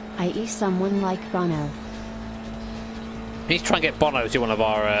racing, i.e. someone like Bono? We need to try and get Bono to one of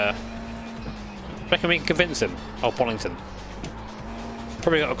our. Reckon we can convince him? Oh, Bonington.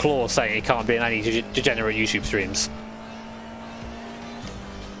 Probably got a clause saying he can't be in any degenerate YouTube streams.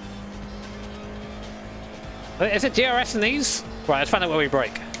 Is it DRS in these? Right, let's find out where we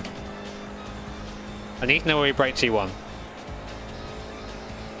break. I need to know where we break T1.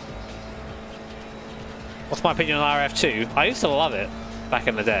 What's my opinion on RF2? I used to love it back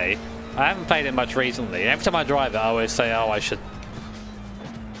in the day. I haven't played it much recently. Every time I drive it, I always say, oh, I should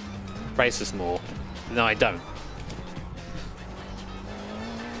race this more. No, I don't.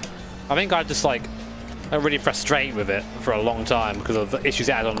 I think I just like got really frustrated with it for a long time because of the issues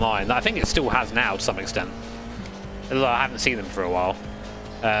it had online. I think it still has now to some extent. Although I haven't seen them for a while.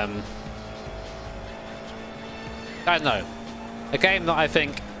 I don't know. A game that I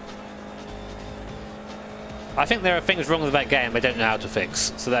think there are things wrong with that game they don't know how to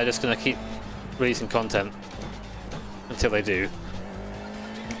fix. So they're just going to keep releasing content until they do.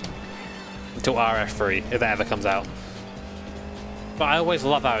 Until RF3, if that ever comes out. But I always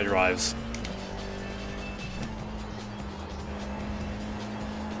love how it drives.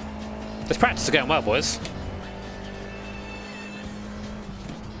 This practice is going well, boys.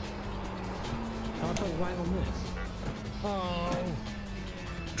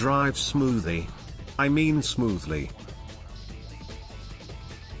 Drive smoothly. I mean smoothly.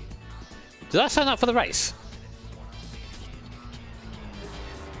 Did I sign up for the race?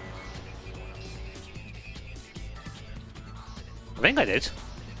 I think I did.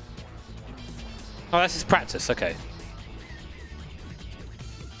 Oh, this is practice, okay.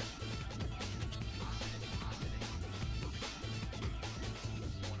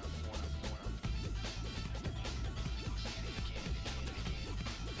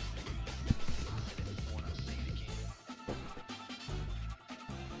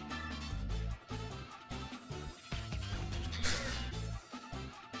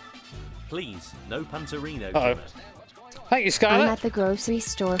 Please, no Puntorino. Uh-oh. Thank you, Scarlett. I'm at the grocery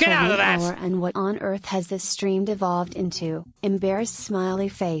store Get for out of 1 that! hour, and what on earth has this stream devolved into? Embarrassed smiley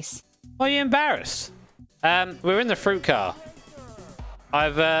face. Why are you embarrassed? We're in the fruit car.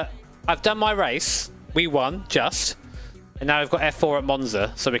 I've done my race. We won, just. And now we've got F4 at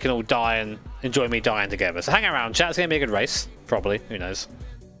Monza, so we can all die and enjoy me dying together. So hang around, chat. It's going to be a good race. Probably. Who knows?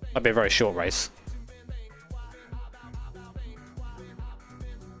 Might be a very short race.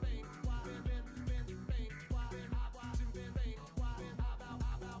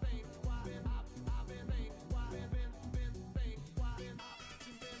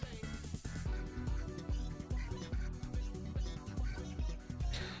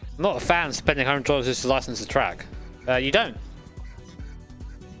 I'm not a fan of spending $100 just to license the track. You don't.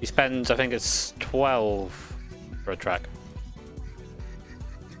 You spend, I think it's 12 for a track.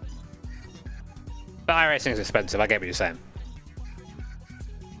 But iRacing is expensive, I get what you're saying.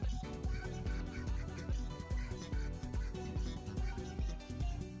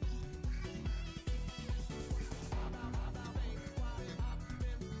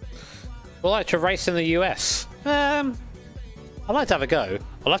 Would like to race in the US? I'd like to have a go.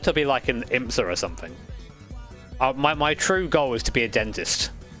 I'd love to be like in IMSA or something. My true goal is to be a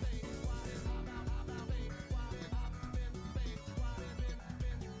dentist.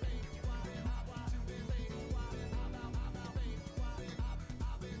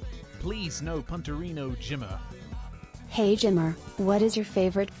 Please no Punterino Jimmer. Hey Jimmer, what is your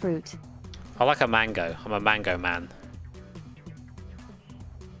favorite fruit? I like a mango. I'm a mango man.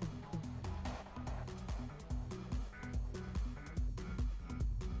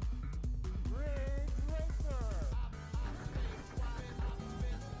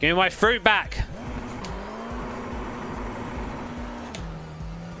 Give me my fruit back!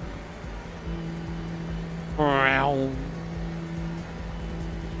 Wow.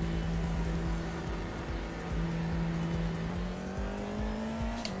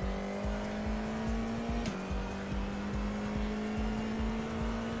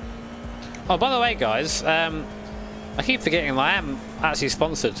 Oh, by the way, guys, I keep forgetting I am actually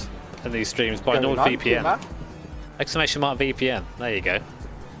sponsored in these streams by NordVPN. Exclamation mark VPN. There you go.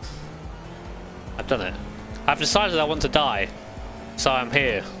 I've done it. I've decided I want to die, so I'm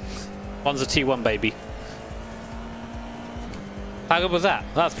here. One's a T1, baby. How good was that?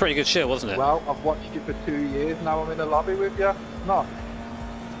 That's pretty good shit, wasn't it? Well, I've watched you for 2 years now. I'm in the lobby with you. No.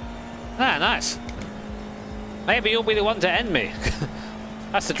 Ah, nice. Maybe you'll be the one to end me.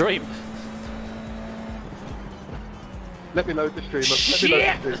 That's the dream. Let me load the stream up. Let me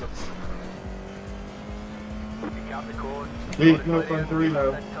load the stream up. Please, no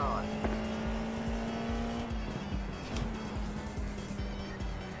Punterino.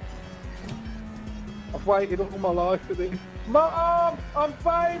 I've waited all my life for this. Mom, I'm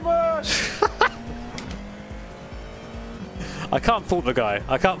famous! I can't fault the guy.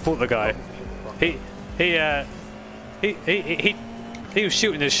 I can't fault the guy. He was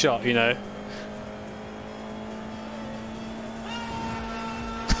shooting his shot, you know.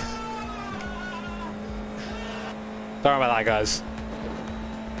 Sorry about that, guys.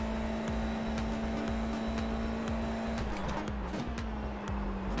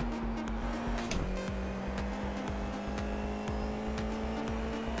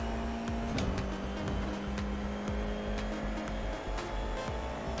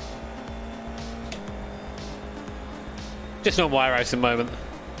 Just normal iRacing moment.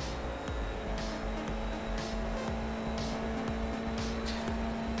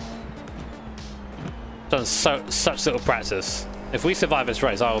 Done such little practice. If we survive this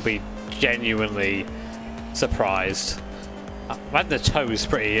race, I will be genuinely surprised. I had the toes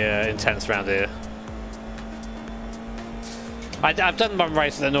pretty intense around here. I've done one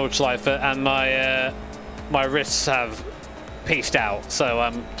race at the Nordschleife and my wrists have pieced out, so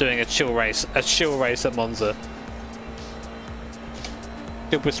I'm doing a chill race at Monza.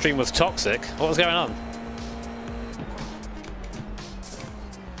 Good stream was toxic. What was going on?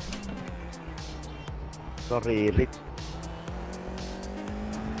 Sorry, Rick.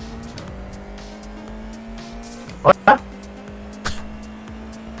 What?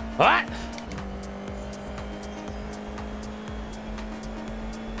 What?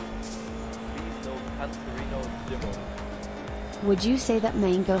 Would you say that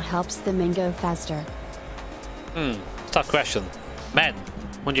mango helps the mango faster? Tough question. Men,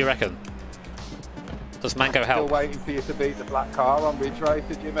 what do you reckon? Does mango help? Still waiting for you to beat the black car on Ridge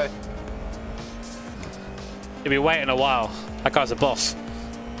Racer, Jimmy. You'll be waiting a while. That guy's a boss.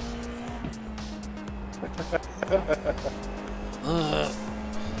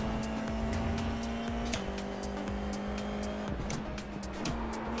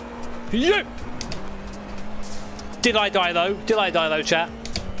 Yeah. Did I die though? Did I die though, chat?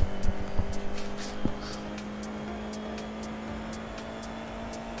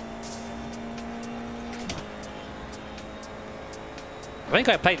 I think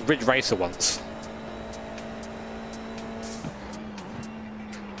I played Ridge Racer once.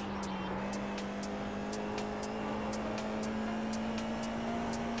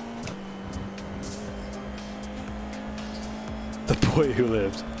 The boy who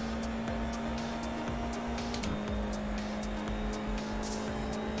lived.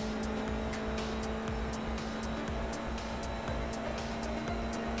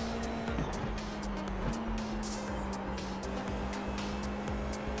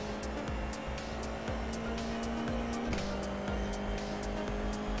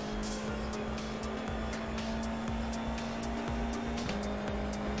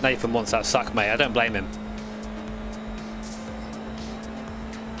 Nathan wants that suck, mate. I don't blame him.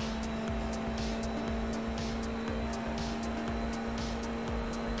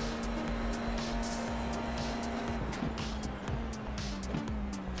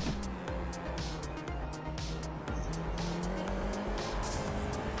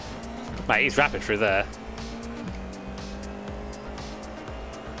 Mate, he's rapid through there.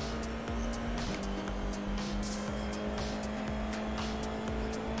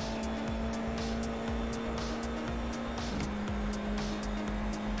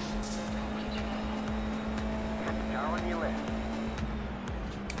 Car on your left.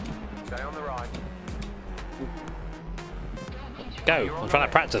 Stay on the right. Go. I'm trying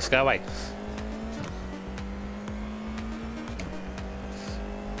to practice. Go away.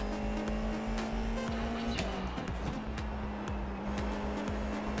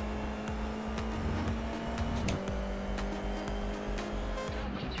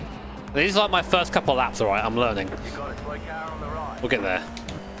 These are like my first couple of laps, alright? I'm learning. You got a slow car on the right. We'll get there.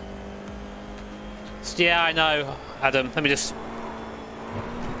 Yeah, I know, Adam. Let me just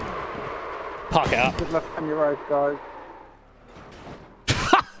park it up. Good luck on your race, guys.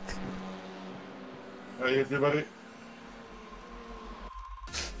 How you doing, buddy?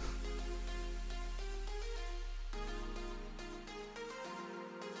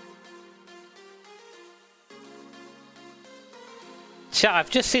 Chat, I've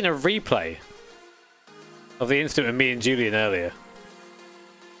just seen a replay of the incident with me and Julian earlier.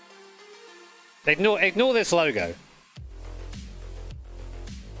 Ignore this logo.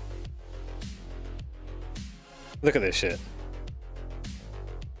 Look at this shit.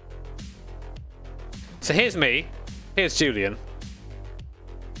 So here's me. Here's Julian.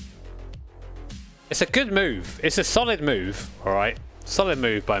 It's a good move. It's a solid move, alright? Solid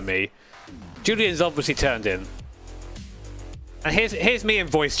move by me. Julian's obviously turned in. And here's me in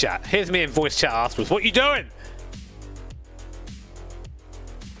voice chat. Here's me in voice chat afterwards. What you doing?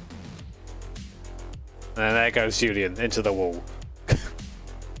 And then there goes Julian into the wall.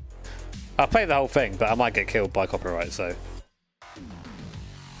 I'll play the whole thing, but I might get killed by copyright, so.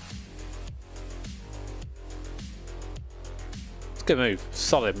 It's a good move.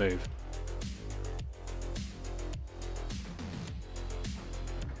 Solid move.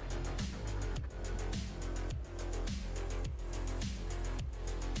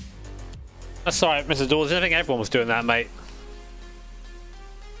 That's alright, Mr. Dawes. I think everyone was doing that, mate.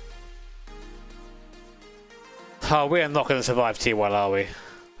 Oh, we are not going to survive T1, are we?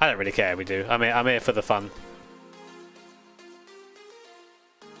 I don't really care if we do. I'm here for the fun.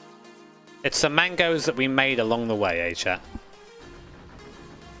 It's the mangoes that we made along the way, eh, chat?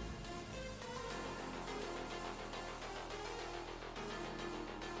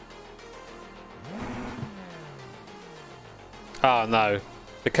 Oh no.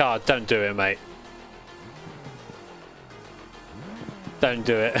 Picard, don't do it, mate. Don't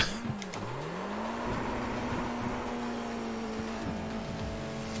do it.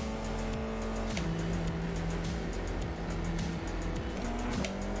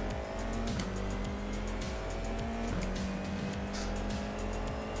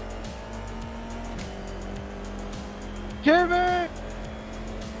 Jimmy!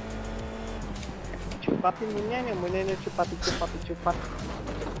 Chupatin mo yan, yung muna na chupat.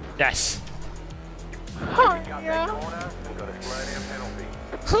 Yes. Oh, yeah. And got a slow down penalty.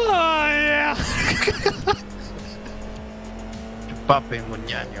 Oh, yeah. Chupapin mo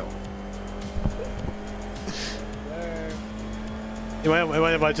yan, yo.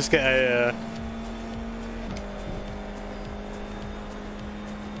 You might just get a...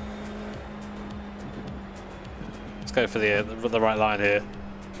 Let's go for the right line here.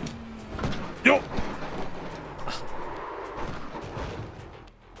 Yo!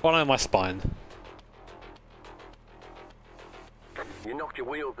 Follow my spine. You knocked your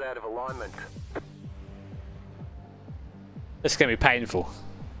wheels out of alignment. This is going to be painful.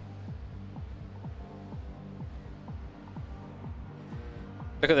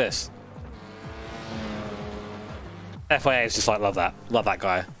 Look at this. FIA is just like, love that. Love that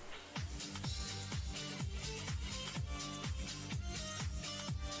guy.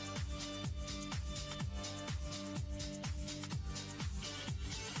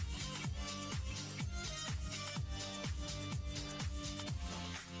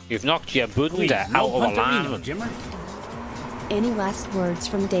 You've knocked your bunda out of alignment. Any last words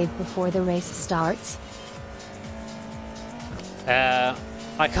from Dave before the race starts? I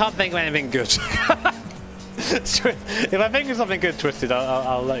can't think of anything good. If I think of something good, Twisted,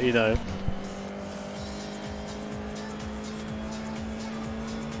 I'll let you know.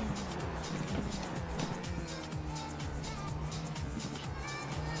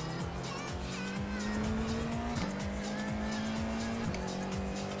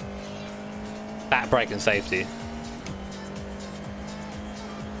 Back brake and safety.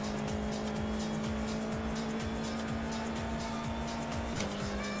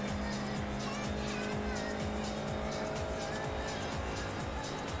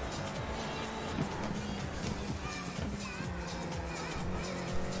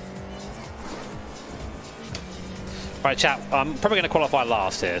 Right, chat, I'm probably going to qualify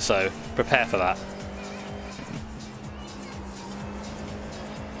last here, so prepare for that.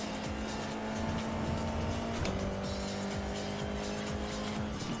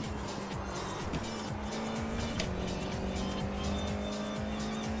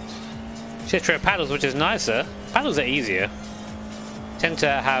 Shift trip paddles, which is nicer. Paddles are easier. Tend to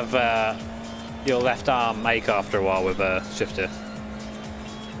have your left arm ache after a while with a shifter.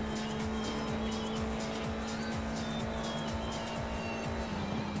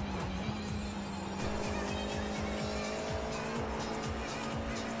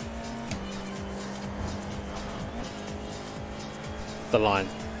 The line.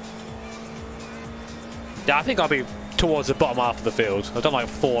 Yeah, I think I'll be towards the bottom half of the field. I've done like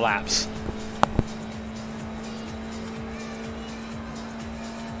 4 laps.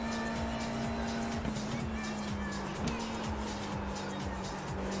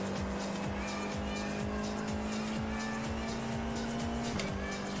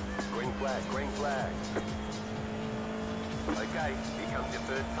 Green flag, green flag. Okay, here comes your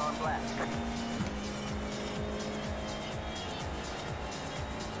first time black.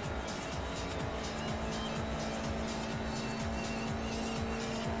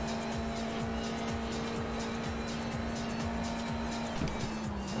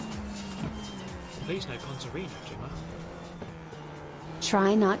 Please no Pontarino, Jimmer.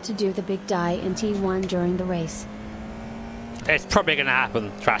 Try not to do the big die in T1 during the race. It's probably going to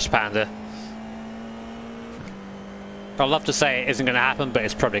happen, Trash Panda. I'd love to say it isn't going to happen, but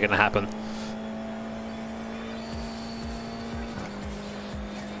it's probably going to happen.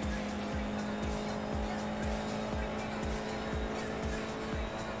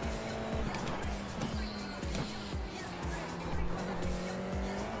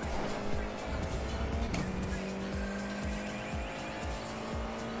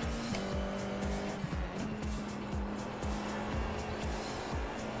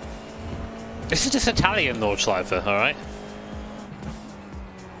 This is just Italian Nordschleife, alright?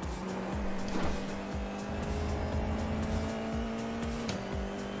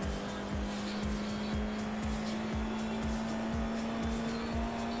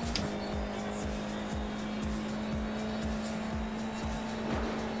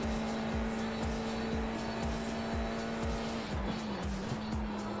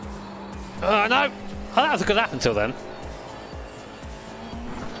 Oh no! Oh, that was a good lap until then.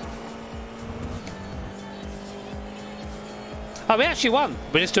 Oh, we actually won.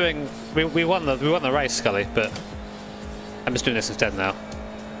 We're just doing. We won the race, Scully. But I'm just doing this instead now.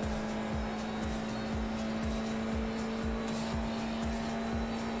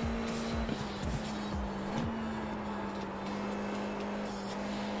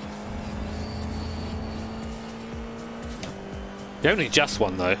 You only just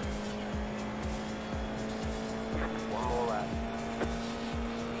won though. One more lap.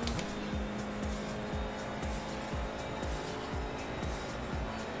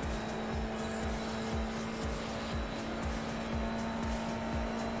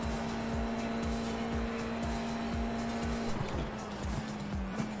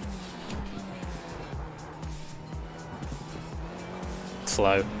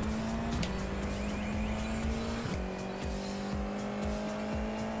 Slow.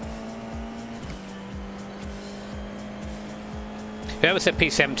 Whoever said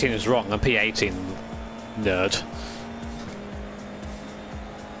P17 is wrong and P18 nerd.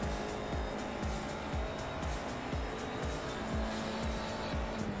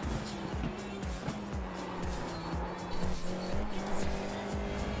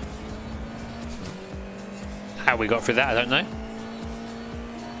 How we got through that, I don't know.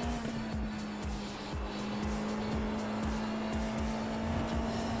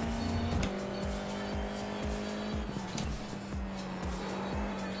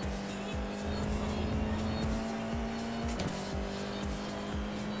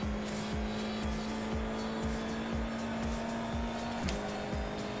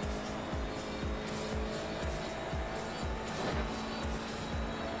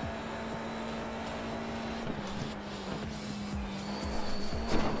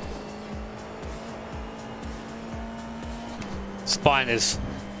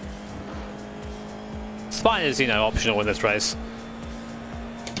 Spine is, you know, optional in this race.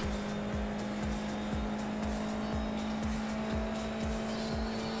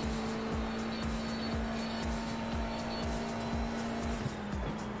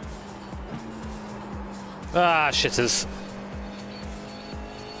 Ah, shitters.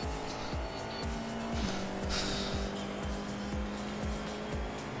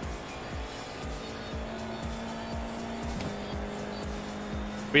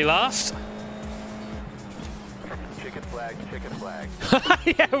 We last? Chicken flag, chicken flag.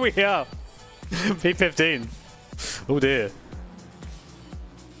 Yeah, we are. P15. Oh dear.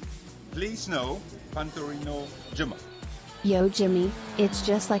 Please no, Pantorino Jimmer. Yo Jimmy, it's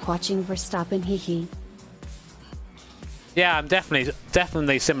just like watching Verstappen hee. Yeah, I'm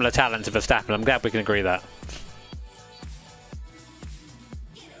definitely similar talent to Verstappen. I'm glad we can agree that.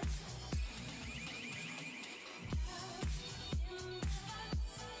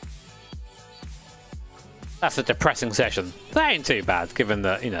 That's a depressing session. That ain't too bad, given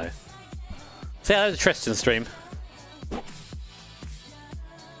that, you know. See, there's a Tristan stream.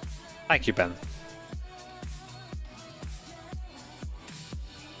 Thank you, Ben.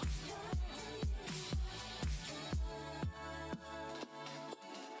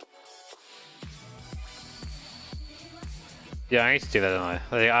 Yeah, I need to do that,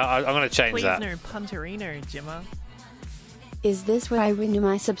 don't I? I'm going to change that. Please no Punterino, Jimmer. Is this where I renew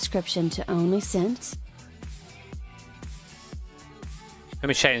my subscription to OnlySense? Let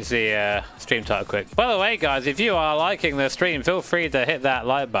me change the stream title quick. By the way, guys, if you are liking the stream, feel free to hit that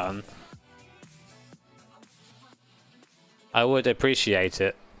like button. I would appreciate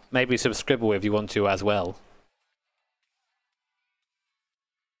it. Maybe subscribe if you want to as well.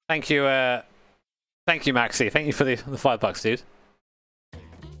 Thank you, Maxi. Thank you for the $5, dude.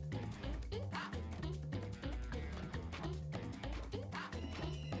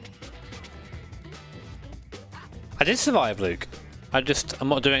 I did survive, Luke. I'm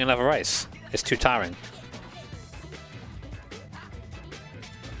not doing another race. It's too tiring.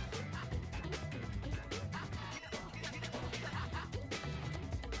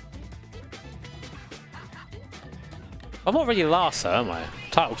 I'm not really last, though, am I?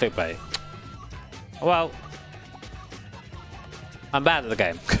 Title clickbait. Well, I'm bad at the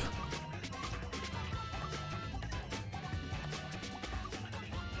game.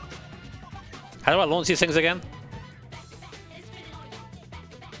 How do I launch these things again?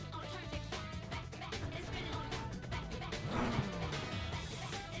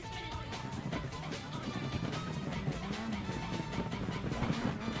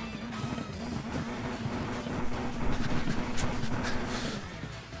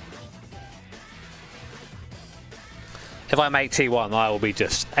 If I make T1, I will be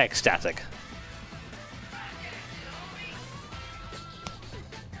just ecstatic.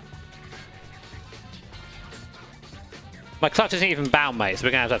 My clutch isn't even bound, mate, so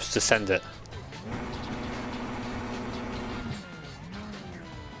we're going to have to send it.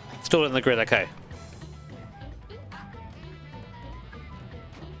 Install it in the grid, okay.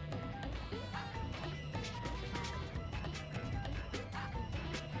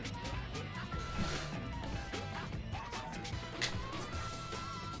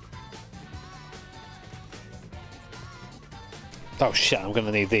 Oh shit, I'm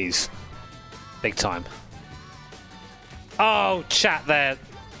gonna need these. Big time. Oh, chat there.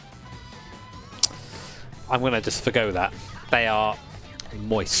 I'm gonna just forgo that. They are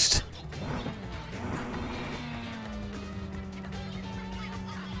moist.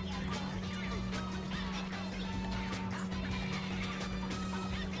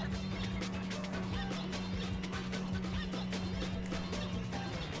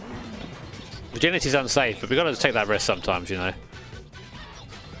 Virginity's unsafe, but we've got to take that risk sometimes, you know.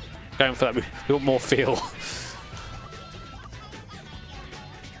 Going for that, we want more feel.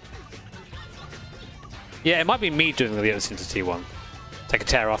 Yeah, it might be me doing the editing to T1. Take a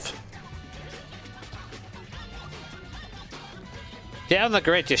tear off. Get on the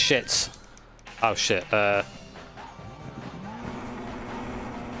grid, you shits. Oh shit, Green,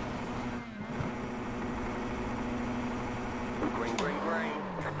 green, green.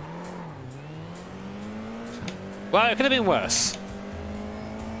 Well, it could have been worse.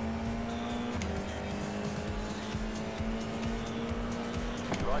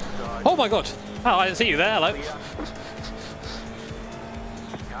 Oh my god! Oh, I didn't see you there, hello.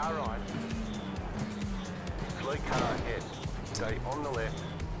 Car right. Slow car ahead. Stay on the left.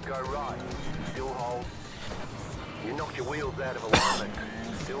 Go right. Still hold. You knocked your wheels out of alignment.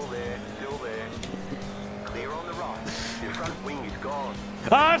 Still there. Still there. Clear on the right. Your front wing is gone.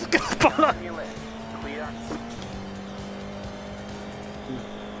 Ah, it's got on your left. Clear.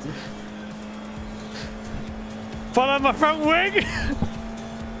 Follow my front wing!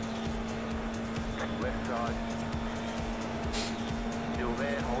 Left side. Still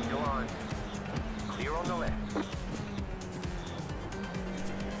there, hold your line. Clear on the left.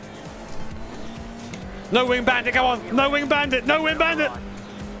 No wing bandit, go on! No wing bandit! No wing bandit!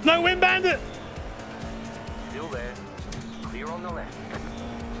 No wing bandit! Still there. Clear on the left.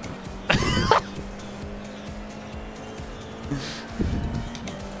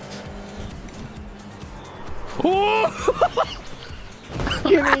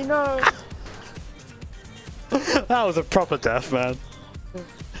 Jimmy, no! That was a proper death, man.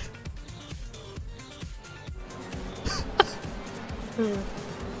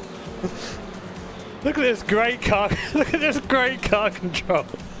 Look at this great car. Look at this great car control.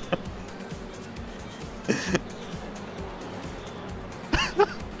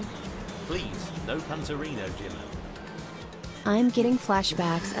 Please, no Punterino, Jimmer. I'm getting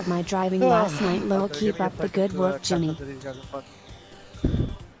flashbacks of my driving last night. Lol, keep up the good work, Jimmy.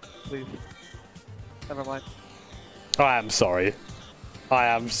 Please. Never mind. I am sorry. I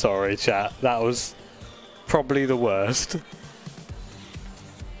am sorry, chat. That was probably the worst.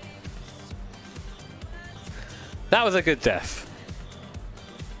 That was a good death.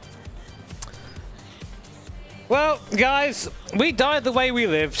 Well, guys, we died the way we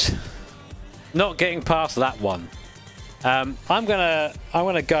lived. Not getting past that one. I'm gonna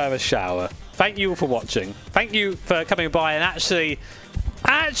go have a shower. Thank you all for watching. Thank you for coming by and actually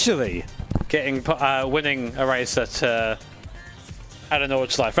getting winning a race at an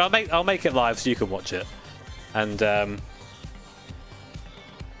Norwich Live. I'll make it live so you can watch it. And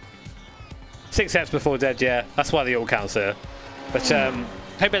 6 steps before dead, yeah. That's why the all counts here. But hope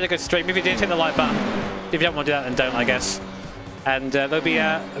you had a good stream. If you did, hit the like button. If you don't want to do that, then don't, I guess. And there'll be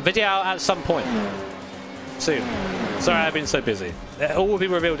a video out at some point soon. Sorry, I've been so busy. All will be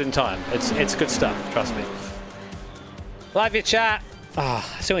revealed in time. It's good stuff, trust me. Live your chat. I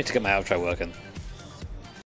still need to get my outro working.